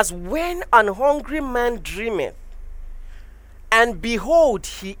be as when an hungry man dreameth, and behold,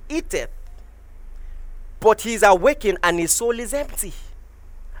 he eateth, but he is awakened and his soul is empty.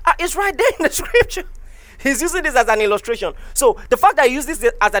 It's right there in the scripture. He's using this as an illustration. So the fact that he uses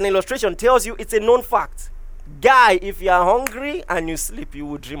this as an illustration tells you it's a known fact. Guy, if you are hungry and you sleep, you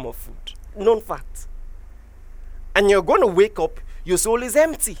will dream of food. Known fact. And you're going to wake up, your soul is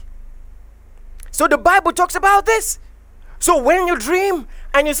empty. So the Bible talks about this. So when you dream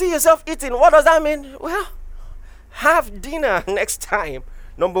and you see yourself eating, what does that mean? Well, have dinner next time.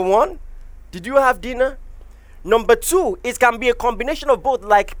 Number one, did you have dinner? Number two, it can be a combination of both,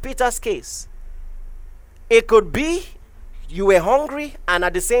 like Peter's case. It could be you were hungry and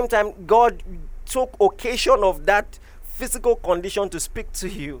at the same time God took occasion of that physical condition to speak to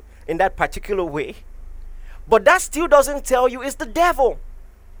you in that particular way. But that still doesn't tell you it's the devil.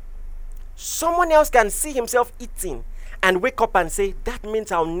 Someone else can see himself eating and wake up and say, that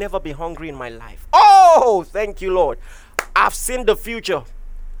means I'll never be hungry in my life. Oh, thank you, Lord. I've seen the future.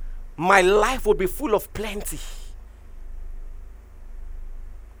 my life will be full of plenty.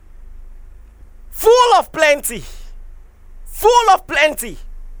 Full of plenty. Full of plenty.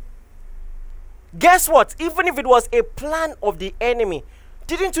 Guess what? Even if it was a plan of the enemy,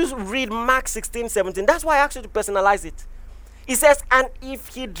 didn't you read Mark 16:17? That's why I asked you to personalize it. It says, and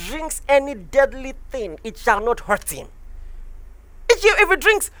if he drinks any deadly thing, it shall not hurt him. If he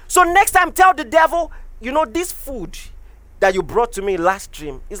drinks, so next time tell the devil, this food that you brought to me last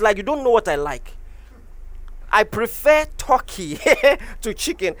dream, it's like you don't know what I like. I prefer turkey to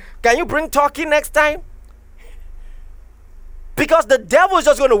chicken. Can you bring turkey next time? Because the devil is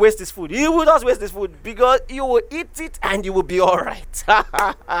just going to waste his food. He will just waste his food because you will eat it and you will be all right.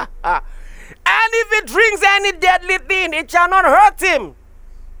 And if he drinks any deadly thing, it shall not hurt him.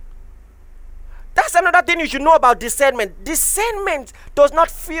 That's another thing you should know about discernment. Discernment does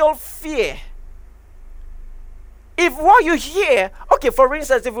not feel fear. If what you hear, okay, for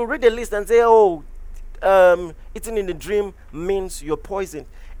instance, if you read the list and say, eating in the dream means you're poisoned,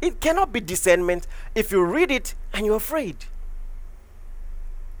 it cannot be discernment if you read it and you're afraid.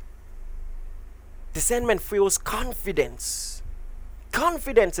 Discernment feels confidence.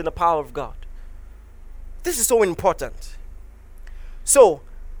 Confidence in the power of God. This is so important. So,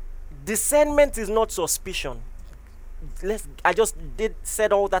 discernment is not suspicion. I just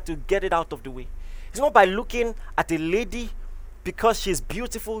said all that to get it out of the way. It's not by looking at a lady because she's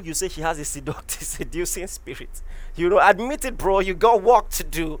beautiful, you say she has a seducing spirit. Admit it, bro. You got work to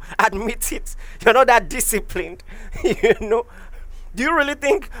do. Admit it. You're not that disciplined. Do you really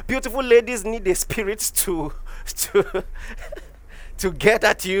think beautiful ladies need a spirit to get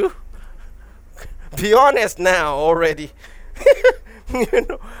at you? Be honest now already.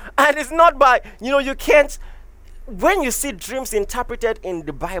 And it's not by, you can't, when you see dreams interpreted in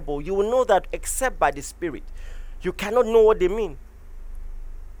the Bible, you will know that except by the Spirit, you cannot know what they mean.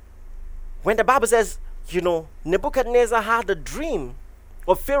 When the Bible says, Nebuchadnezzar had a dream,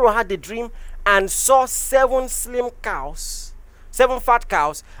 or Pharaoh had a dream and saw 7 fat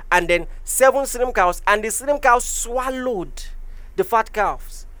cows, and then 7 slim cows, and the slim cows swallowed the fat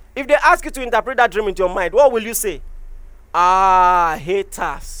cows. If they ask you to interpret that dream into your mind, what will you say?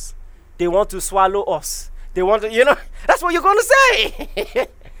 Haters. They want to swallow us. They want to, that's what you're going to say.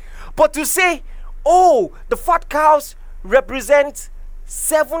 But to say, the fat cows represent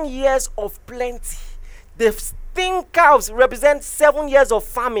 7 years of plenty. The thin cows represent 7 years of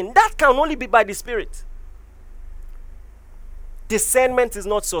famine. That can only be by the Spirit. Discernment is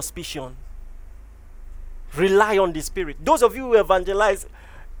not suspicion. Rely on the Spirit. Those of you who evangelize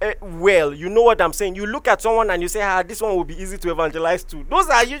well, you know what I'm saying. You look at someone and you say, this one will be easy to evangelize to. Those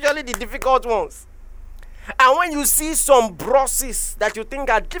are usually the difficult ones. And when you see some brosses that you think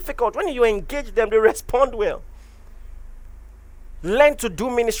are difficult, when you engage them, they respond well. Learn to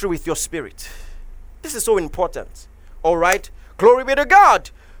do ministry with your spirit. This is so important. All right? Glory be to God.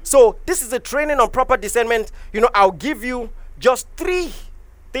 So this is a training on proper discernment. I'll give you just 3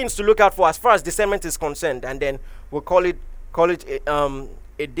 things to look out for as far as discernment is concerned, and then we'll call it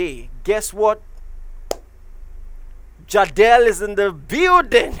a day. Guess what? Jadel is in the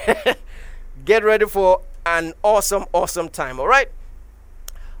building. Get ready for an awesome time. All right?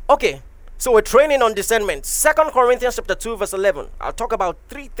 Okay. So we're training on discernment. 2 Corinthians chapter 2 verse 11. I'll talk about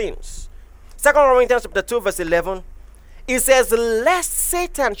 3 things. 2 Corinthians chapter 2 verse 11. It says, lest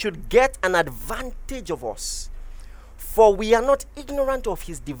Satan should get an advantage of us, for we are not ignorant of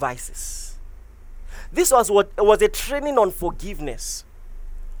his devices. This was a training on forgiveness.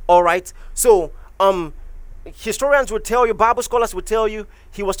 All right. So, historians will tell you, Bible scholars will tell you,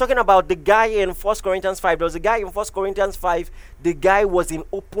 he was talking about the guy in 1 Corinthians 5. There was a guy in 1 Corinthians 5. The guy was in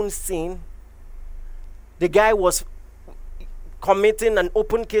open sin. The guy was committing an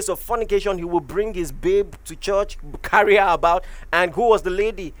open case of fornication. He would bring his babe to church, carry her about. And who was the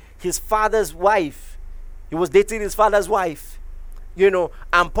lady? His father's wife. He was dating his father's wife.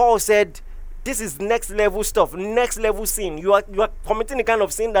 And Paul said, this is next level stuff, next level sin. You are committing the kind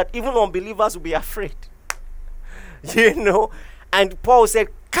of sin that even unbelievers will be afraid. And Paul said,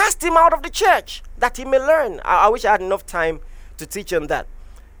 cast him out of the church that he may learn. I wish I had enough time to teach him that.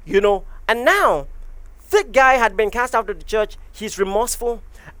 And now, the guy had been cast out of the church. He's remorseful.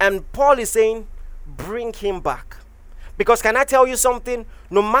 And Paul is saying, bring him back. Because can I tell you something?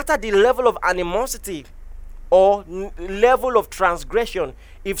 No matter the level of animosity or level of transgression,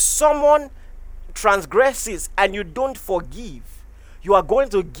 if someone transgresses and you don't forgive, you are going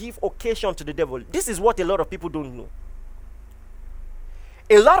to give occasion to the devil. This is what a lot of people don't know.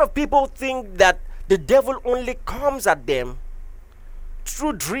 A lot of people think that the devil only comes at them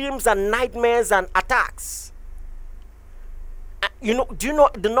through dreams and nightmares and attacks. do you know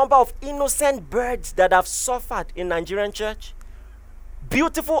the number of innocent birds that have suffered in Nigerian church?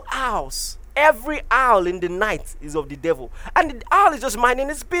 Beautiful owls. Every owl in the night is of the devil. And the owl is just minding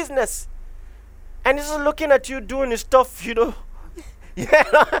his business. And he's just looking at you doing his stuff, Yeah.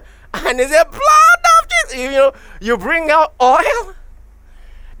 And he said, blood of Jesus. You bring out oil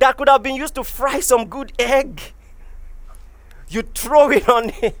that could have been used to fry some good egg. You throw it on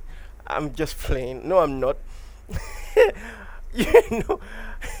it. I'm just playing. No, I'm not.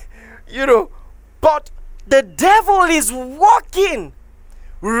 But the devil is walking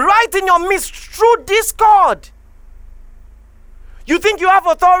right in your midst through discord. You think you have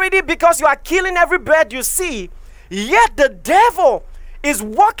authority because you are killing every bird you see, yet the devil is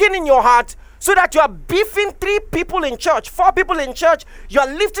walking in your heart so that you are beefing 3 people in church, 4 people in church. You are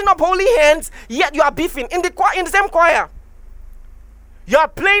lifting up holy hands, yet you are beefing in the same choir. You are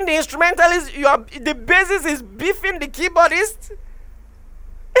playing the instrumentalist, the bassist is beefing the keyboardist.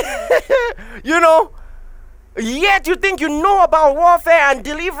 Yet you think you know about warfare and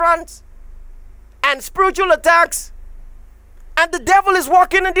deliverance and spiritual attacks. And the devil is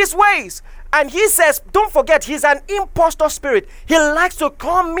walking in these ways. And he says, don't forget, he's an impostor spirit. He likes to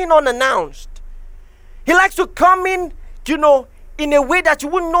come in unannounced. He likes to come in, in a way that you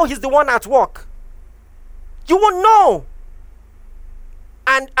wouldn't know he's the one at work. You won't know.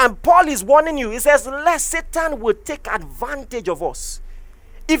 And Paul is warning you. He says, lest Satan will take advantage of us.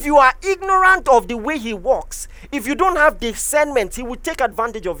 If you are ignorant of the way he walks, if you don't have discernment, he will take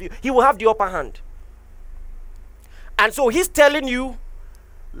advantage of you. He will have the upper hand. And so he's telling you,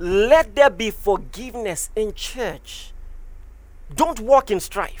 let there be forgiveness in church. Don't walk in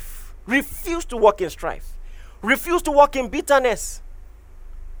strife. Refuse to walk in strife. Refuse to walk in bitterness.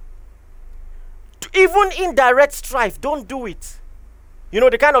 Even indirect strife, don't do it.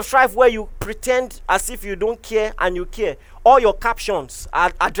 The kind of strife where you pretend as if you don't care and you care. All your captions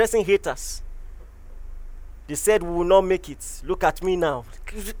are addressing haters. They said we will not make it. Look at me now.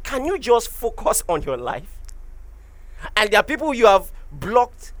 Can you just focus on your life? And there are people you have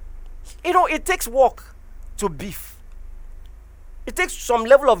blocked. It takes work to beef. It takes some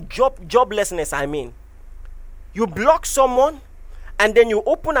level of joblessness, You block someone, and then you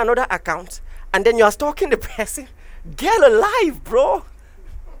open another account, and then you are stalking the person. Get alive, bro.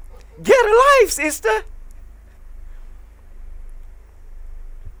 Get alive, sister.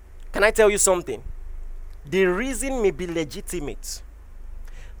 Can I tell you something? The reason may be legitimate.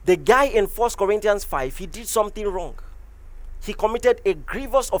 The guy in 1 Corinthians 5, he did something wrong. He committed a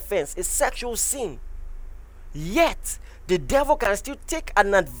grievous offense, a sexual sin. Yet, the devil can still take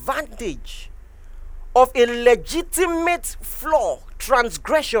an advantage of a legitimate flaw,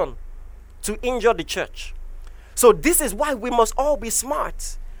 transgression, to injure the church. So this is why we must all be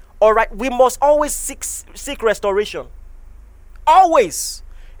smart. All right, we must always seek restoration. Always.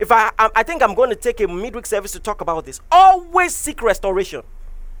 I think I'm going to take a midweek service to talk about this. Always seek restoration.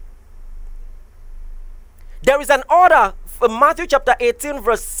 There is an order for Matthew chapter 18,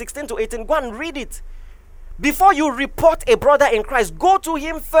 verse 16 to 18. Go and read it. Before you report a brother in Christ, go to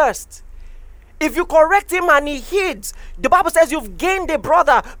him first. If you correct him and he heeds, the Bible says you've gained a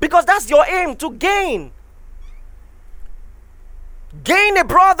brother, because that's your aim, to gain. Gain a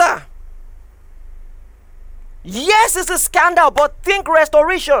brother. Yes, it's a scandal, but think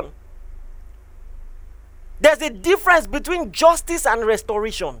restoration. There's a difference between justice and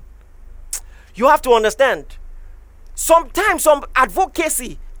restoration. You have to understand. Sometimes some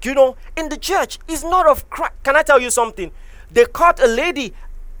advocacy, in the church is not of Christ. Can I tell you something? They caught a lady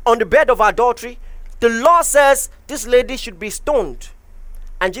on the bed of adultery. The law says this lady should be stoned.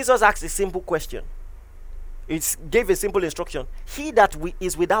 And Jesus asked a simple question. It gave a simple instruction. He that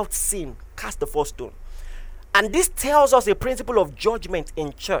is without sin, cast the first stone. And this tells us a principle of judgment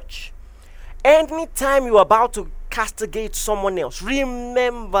in church. Anytime you're about to castigate someone else,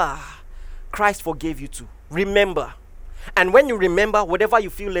 remember, Christ forgave you too. Remember. And when you remember, whatever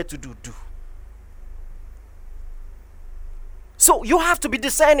you feel led to do, do. So you have to be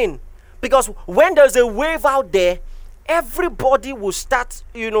discerning. Because when there's a wave out there, everybody will start,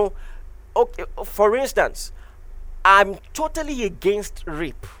 okay, for instance, I'm totally against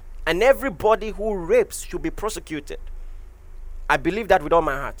rape. And everybody who rapes should be prosecuted. I believe that with all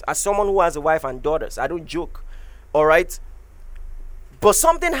my heart. As someone who has a wife and daughters, I don't joke. All right? But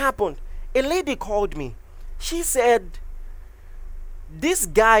something happened. A lady called me. She said, this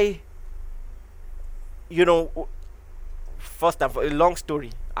guy, first of all, a long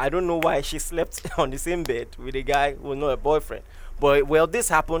story. I don't know why she slept on the same bed with a guy who was not a boyfriend. But, this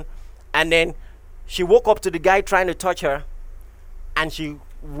happened. And then she woke up to the guy trying to touch her. And she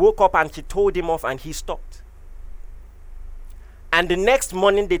woke up and she told him off and he stopped. And the next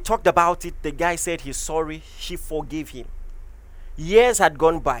morning they talked about it. The guy said he's sorry. She forgave him. Years had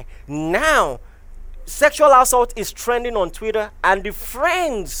gone by. Now, sexual assault is trending on Twitter, and the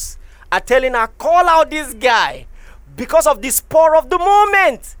friends are telling her, call out this guy because of the spur of the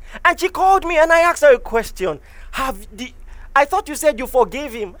moment. And she called me and I asked her a question. I thought you said you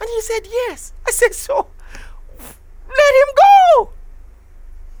forgave him. And he said yes. I said, so let him go.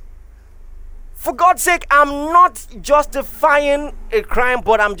 For God's sake, I'm not justifying a crime,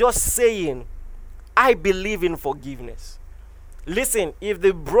 but I'm just saying I believe in forgiveness. Listen, if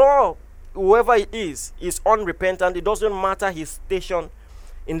the bro, whoever he is unrepentant, it doesn't matter his station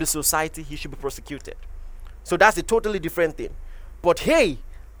in the society, he should be prosecuted. So that's a totally different thing. But hey,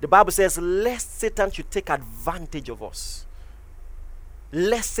 the Bible says, lest Satan should take advantage of us.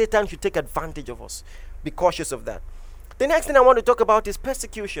 Lest Satan should take advantage of us. Be cautious of that. The next thing I want to talk about is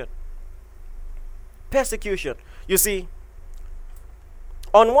persecution. Persecution. You see,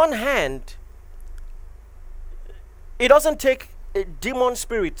 on one hand, it doesn't take demon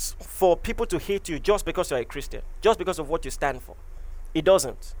spirits for people to hate you just because you're a Christian, just because of what you stand for. It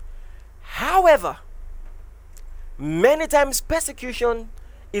doesn't. However, many times persecution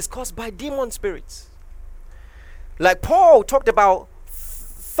is caused by demon spirits. Like Paul talked about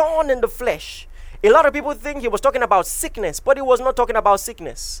thorn in the flesh. A lot of people think he was talking about sickness, but he was not talking about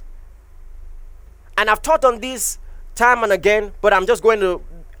sickness. And I've taught on this time and again, but I'm just going to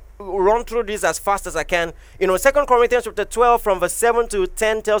run through this as fast as I can. 2 Corinthians chapter 12 from verse 7 to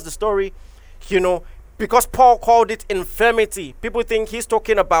 10 tells the story, because Paul called it infirmity. People think he's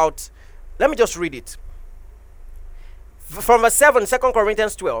talking about, let me just read it. From verse 7, 2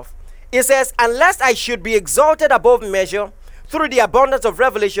 Corinthians 12, it says, unless I should be exalted above measure through the abundance of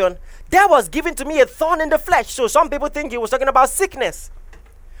revelation, there was given to me a thorn in the flesh. So some people think he was talking about sickness.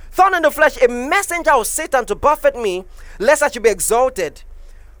 Thorn in the flesh, a messenger of Satan to buffet me, lest I should be exalted.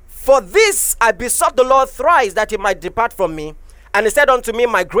 For this I besought the Lord thrice, that he might depart from me. And he said unto me,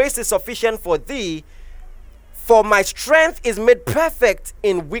 my grace is sufficient for thee, for my strength is made perfect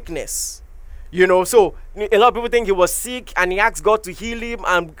in weakness. So a lot of people think he was sick and he asked God to heal him,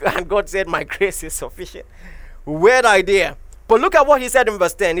 and God said, my grace is sufficient. Weird idea. But look at what he said in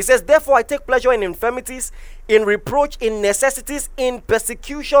verse 10. He says, therefore I take pleasure in infirmities, in reproach, in necessities, in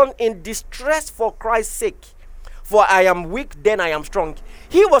persecution, in distress for Christ's sake. For I am weak, then I am strong.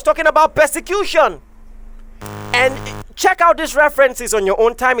 He was talking about persecution. And check out these references on your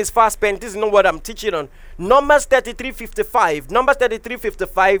own time. Is fast spent. This is not what I'm teaching on. Numbers 33:55. Numbers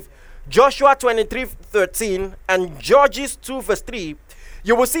 33:55. Joshua 23:13. And Judges 2 verse 3.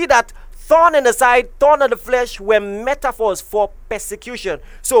 You will see that thorn in the side, thorn in the flesh were metaphors for persecution.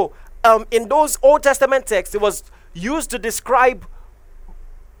 So in those Old Testament texts, it was used to describe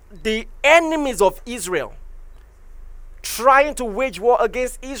the enemies of Israel trying to wage war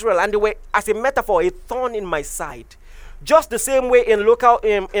against Israel, and they were, as a metaphor, a thorn in my side. Just the same way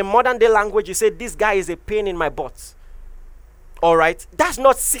in modern day language, you say this guy is a pain in my butt. All right, that's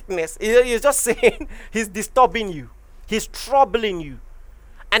not sickness. He's just saying he's disturbing you, he's troubling you,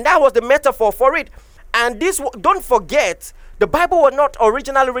 and that was the metaphor for it. And this, don't forget, the Bible was not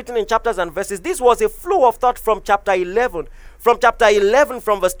originally written in chapters and verses. This was a flow of thought from chapter 11. From chapter 11,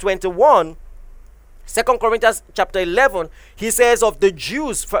 from verse 21. 2 Corinthians chapter 11, he says of the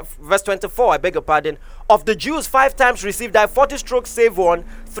Jews, verse 24, I beg your pardon, of the Jews 5 times received I 40 strokes save one,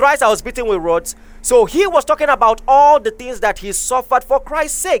 thrice I was beaten with rods. So he was talking about all the things that he suffered for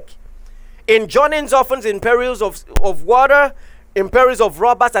Christ's sake. In journeyings often, in perils of water, in perils of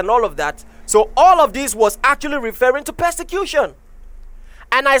robbers and all of that. So all of this was actually referring to persecution.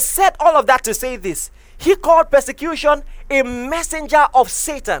 And I said all of that to say this. He called persecution a messenger of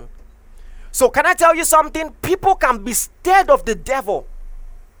Satan. So can I tell you something? People can be scared of the devil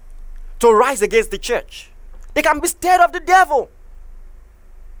to rise against the church. They can be scared of the devil.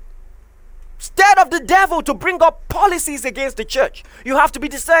 Scared of the devil to bring up policies against the church. You have to be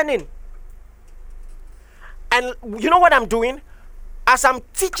discerning. And you know what I'm doing? As I'm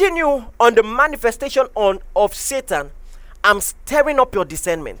teaching you on the manifestation of Satan, I'm stirring up your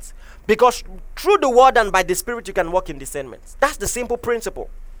discernment. Because through the word and by the Spirit, you can walk in discernment. That's the simple principle.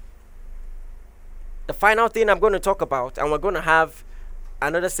 The final thing I'm going to talk about, and we're going to have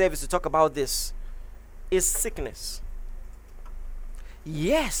another service to talk about this, is sickness.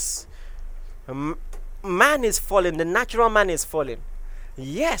 Yes, man is fallen. The natural man is fallen.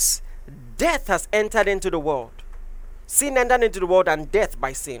 Yes, death has entered into the world. Sin entered into the world, and death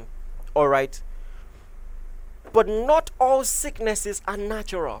by sin. All right. But not all sicknesses are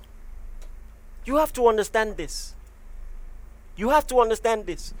natural. You have to understand this. You have to understand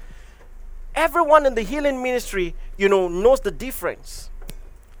this. Everyone in the healing ministry, knows the difference.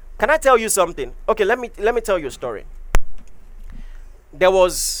 Can I tell you something? Okay, let me tell you a story. There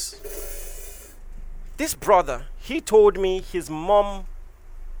was this brother. He told me his mom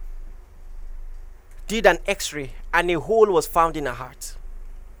did an x-ray and a hole was found in her heart.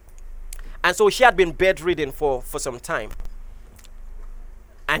 And so she had been bedridden for some time.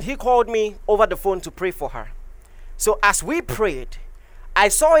 And he called me over the phone to pray for her. So as we prayed, I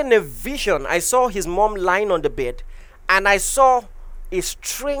saw in a vision, I saw his mom lying on the bed, and I saw a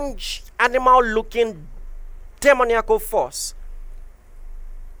strange animal-looking demoniacal force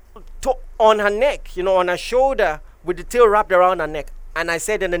on her neck, on her shoulder, with the tail wrapped around her neck. And I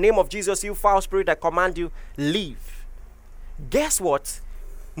said, in the name of Jesus, you foul spirit, I command you, leave. Guess what?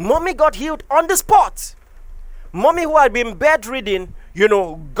 Mommy got healed on the spot. Mommy, who had been bedridden,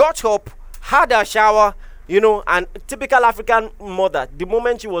 got up, had a shower, and typical African mother, the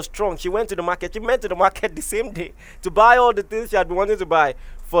moment she was strong, she went to the market. She went to the market the same day to buy all the things she had been wanting to buy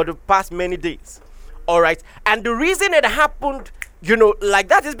for the past many days. All right. And the reason it happened, like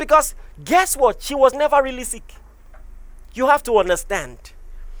that is because, guess what? She was never really sick. You have to understand.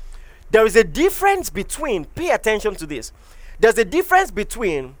 There is a difference between, pay attention to this. There's a difference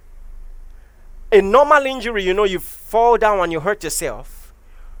between a normal injury, you fall down and you hurt yourself,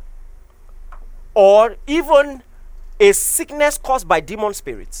 or even a sickness caused by demon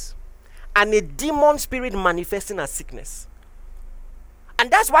spirits, and a demon spirit manifesting as sickness. And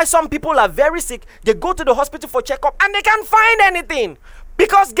that's why some people are very sick. They go to the hospital for checkup and they can't find anything.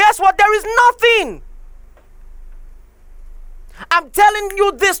 Because guess what? There is nothing. I'm telling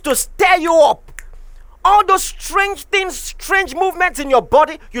you this to stir you up. All those strange things, strange movements in your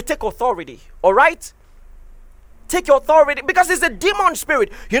body, you take authority. All right? Take your authority, because it's a demon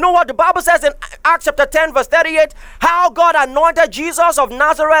spirit. You know what the Bible says in Acts chapter 10 verse 38? How God anointed Jesus of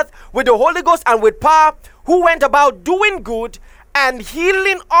Nazareth with the Holy Ghost and with power, who went about doing good and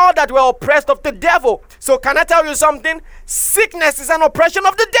healing all that were oppressed of the devil. So can I tell you something? Sickness is an oppression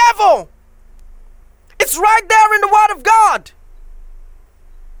of the devil. It's right there in the Word of God.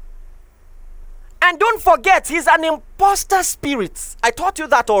 And don't forget, he's an imposter spirit. I taught you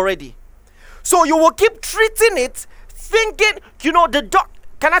that already. So you will keep treating it, thinking,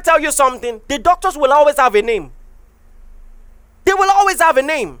 can I tell you something? The doctors will always have a name. They will always have a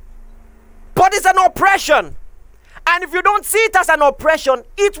name. But it's an oppression. And if you don't see it as an oppression,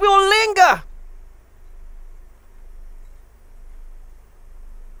 it will linger.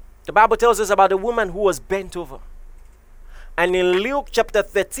 The Bible tells us about a woman who was bent over. And in Luke chapter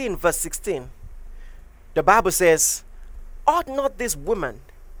 13 verse 16, the Bible says, ought not this woman,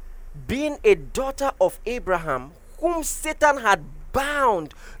 being a daughter of Abraham, whom Satan had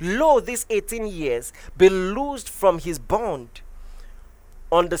bound, lo, these 18 years, be loosed from his bond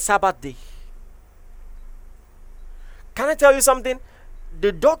on the Sabbath day? Can I tell you something?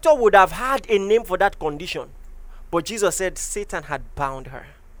 The doctor would have had a name for that condition, but Jesus said Satan had bound her.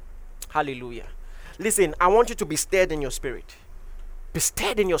 Hallelujah. Listen, I want you to be stirred in your spirit. Be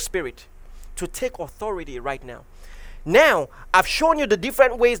stirred in your spirit to take authority right now. Now, I've shown you the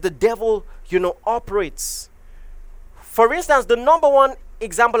different ways the devil, operates. For instance, the number one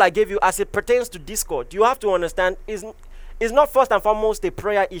example I gave you as it pertains to discord, you have to understand, is not first and foremost a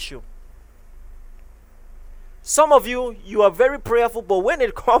prayer issue. Some of you are very prayerful, but when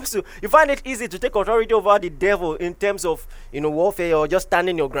it comes to, you find it easy to take authority over the devil in terms of, warfare or just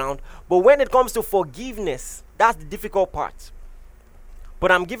standing your ground. But when it comes to forgiveness, that's the difficult part.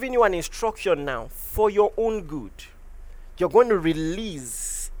 But I'm giving you an instruction now for your own good. You're going to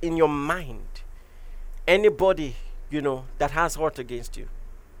release in your mind anybody, that has hurt against you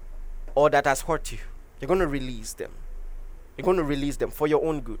or that has hurt you. You're going to release them. You're going to release them for your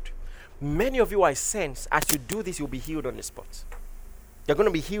own good. Many of you, I sense, as you do this, you'll be healed on the spot. You're going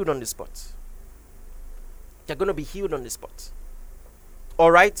to be healed on the spot. You're going to be healed on the spot.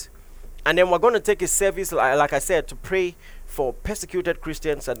 All right? And then we're going to take a service, like I said, to pray for persecuted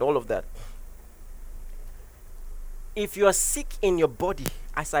Christians and all of that. If you are sick in your body,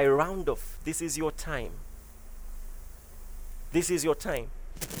 as I round off, this is your time. This is your time.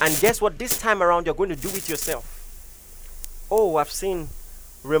 And guess what? This time around, you're going to do it yourself. Oh, I've seen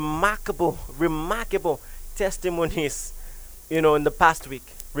remarkable testimonies, in the past week.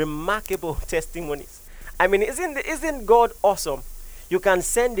 Remarkable testimonies. I mean, isn't God awesome? You can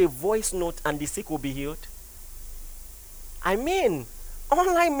send a voice note and the sick will be healed. I mean,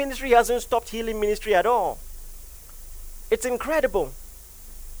 online ministry hasn't stopped healing ministry at all. It's incredible.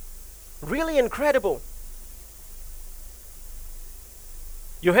 Really incredible.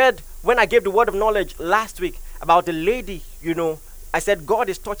 You heard when I gave the word of knowledge last week about the lady, I said, God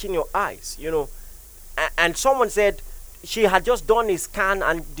is touching your eyes, you know. And someone said she had just done a scan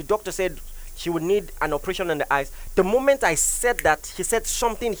and the doctor said she would need an operation on the eyes. The moment I said that, she said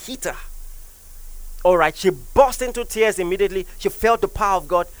something hit her. All right, she burst into tears immediately. She felt the power of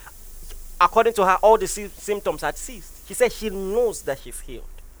God. According to her, all the symptoms had ceased. She said she knows that she's healed.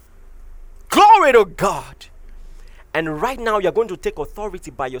 Glory to God. And right now, you're going to take authority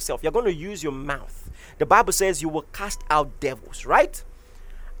by yourself. You're going to use your mouth. The Bible says you will cast out devils, right?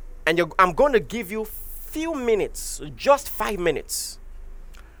 And I'm going to give you few minutes, just 5 minutes.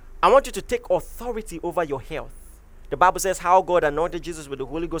 I want you to take authority over your health. The Bible says how God anointed Jesus with the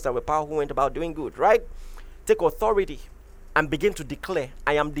Holy Ghost and with power, who went about doing good, right? Take authority and begin to declare,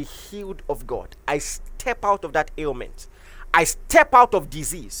 I am the healed of God. I step out of that ailment. I step out of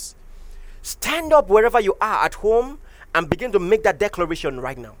disease. Stand up wherever you are at home and begin to make that declaration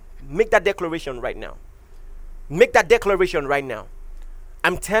right now. Make that declaration right now. Make that declaration right now.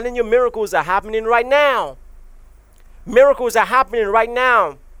 I'm telling you, miracles are happening right now. Miracles are happening right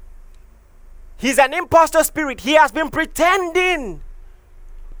now. He's an imposter spirit. He has been pretending.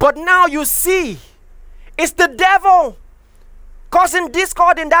 But now you see, it's the devil causing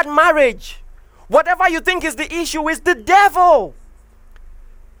discord in that marriage. Whatever you think is the issue is the devil.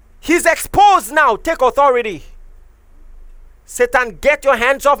 He's exposed now. Take authority. Satan, get your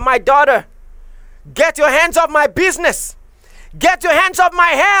hands off my daughter. Get your hands off my business. Get your hands off my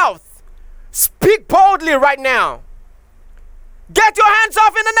health. Speak boldly right now. Get your hands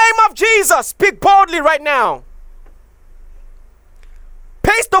off in the name of Jesus. Speak boldly right now.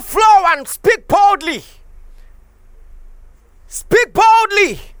 Pace the floor and speak boldly. Speak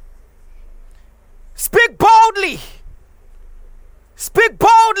boldly. Speak boldly. Speak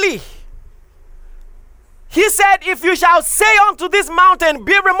boldly. He said, if you shall say unto this mountain,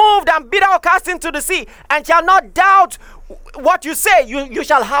 be removed and be thou cast into the sea, and shall not doubt what you say, you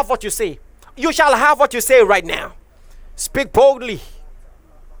shall have what you say. You shall have what you say right now. Speak boldly.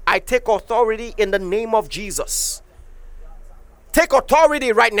 I take authority in the name of Jesus. Take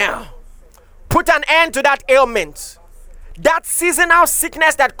authority right now. Put an end to that ailment. That seasonal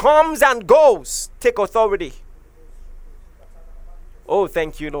sickness that comes and goes. Take authority. Oh,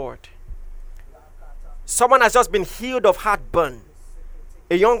 thank you, Lord. Someone has just been healed of heartburn.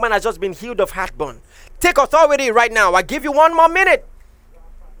 A young man has just been healed of heartburn. Take authority right now. I give you 1 more minute.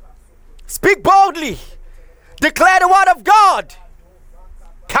 Speak boldly. Declare the word of God.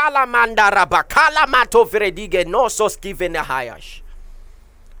 Kalamandaraba, kalamato vredige nosos givene hayash.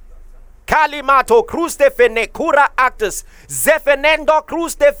 Kalimato cruz de fene cura actus, zefenendo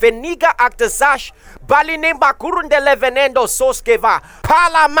cruz de feniga actusash, balinemba curunde levenendo soskeva,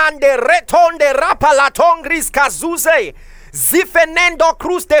 palamande retonde rapalatongris kazuze, zifenendo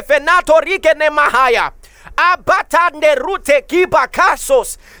cruz de fenato rigene mahaya. Abatande rute kiba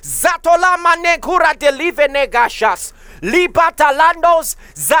kasos, zatola mane cura de livene gashas. Libatalandos,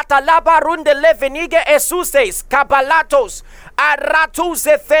 zatalabarunde levenige esuses, kabalatos,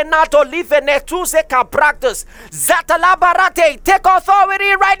 aratuze fenato livenetuse cabractus, zatalabarate. Take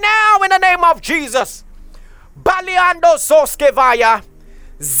authority right now in the name of Jesus. Baliando soskevaya,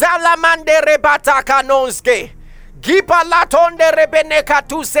 zalamande rebata kanonske, gibalatonde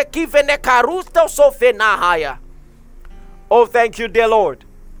rebenekatuse kivenekarusto sofenahaya. Oh, thank you, dear Lord.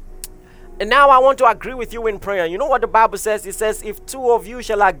 And now I want to agree with you in prayer. You know what the Bible says? It says, if 2 of you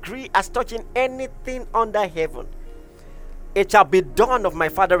shall agree as touching anything under heaven, it shall be done of my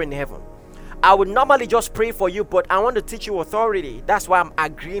Father in heaven. I would normally just pray for you, but I want to teach you authority. That's why I'm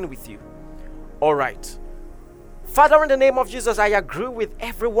agreeing with you. All right. Father, in the name of Jesus, I agree with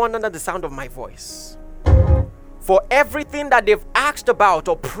everyone under the sound of my voice. For everything that they've asked about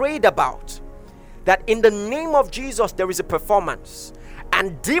or prayed about, that in the name of Jesus, there is a performance.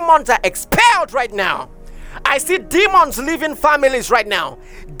 And demons are expelled right now. I see demons leaving families right now.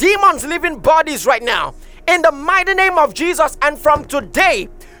 Demons leaving bodies right now. In the mighty name of Jesus. And from today,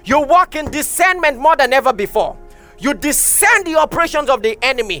 you walk in discernment more than ever before. You discern the operations of the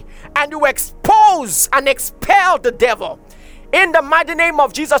enemy. And you expose and expel the devil. In the mighty name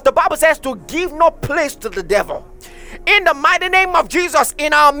of Jesus. The Bible says to give no place to the devil. In the mighty name of Jesus,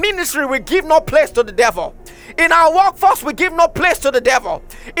 in our ministry, we give no place to the devil. In our workforce, we give no place to the devil.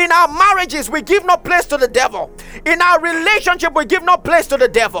 In our marriages, we give no place to the devil. In our relationship, we give no place to the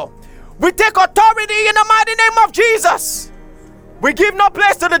devil. We take authority in the mighty name of Jesus. We give no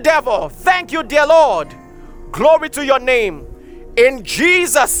place to the devil. Thank you, dear Lord. Glory to your name. In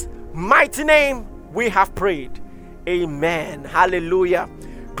Jesus' mighty name, we have prayed. Amen. Hallelujah.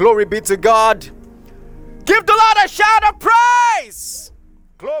 Glory be to God. Give the Lord a shout of praise.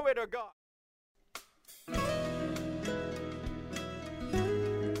 Glory to God.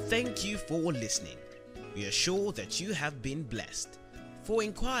 Thank you for listening. We are sure that you have been blessed. For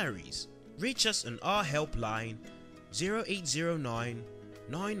inquiries, reach us on our helpline 0809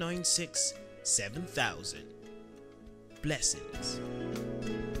 996 7000. Blessings.